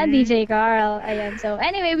Sana sorry. naman, DJ Carl. Ayan. So,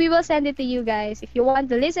 anyway, we will send it to you guys. If you want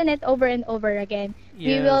to listen it over and over again,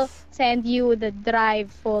 we will send you the drive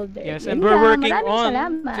folder. Yes, Yun and we're lang. working Maraming on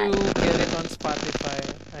salamat. to get it on Spotify.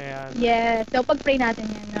 Ayan. Yes. So, pag-pray natin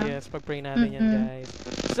yan, no? Yes, pag-pray natin yan, guys.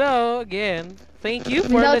 So, again, thank you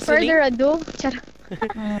for Without listening. further ado, charot.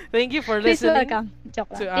 Thank you for Please listening. welcome. Joke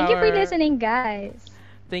to lang. Thank you for our- listening, guys.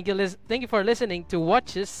 Thank you for listening to What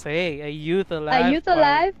You Say, a Youth Alive. A Youth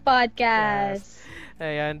Alive podcast.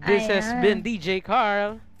 Ayan, this has Ayan. been DJ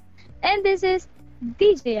Carl. And this is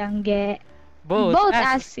DJ Angge. Both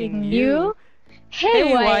asking you, hey,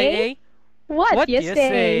 hey, YA, what you you say?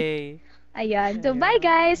 say? Ayan. So, bye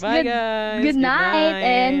guys. Bye, guys. Good night.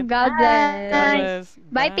 And God bless. Bless.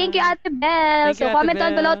 Bye. Thank you, Ate Bel. Thank So, you, Ate comment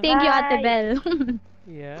down below. Bel. Thank you, Ate Bye. Bel.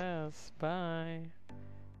 Yes, bye.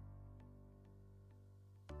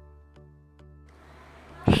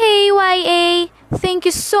 Hey YA! Thank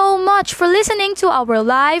you so much for listening to our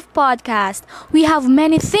live podcast. We have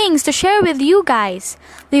many things to share with you guys.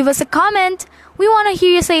 Leave us a comment. We want to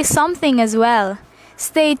hear you say something as well.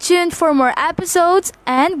 Stay tuned for more episodes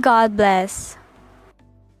and God bless.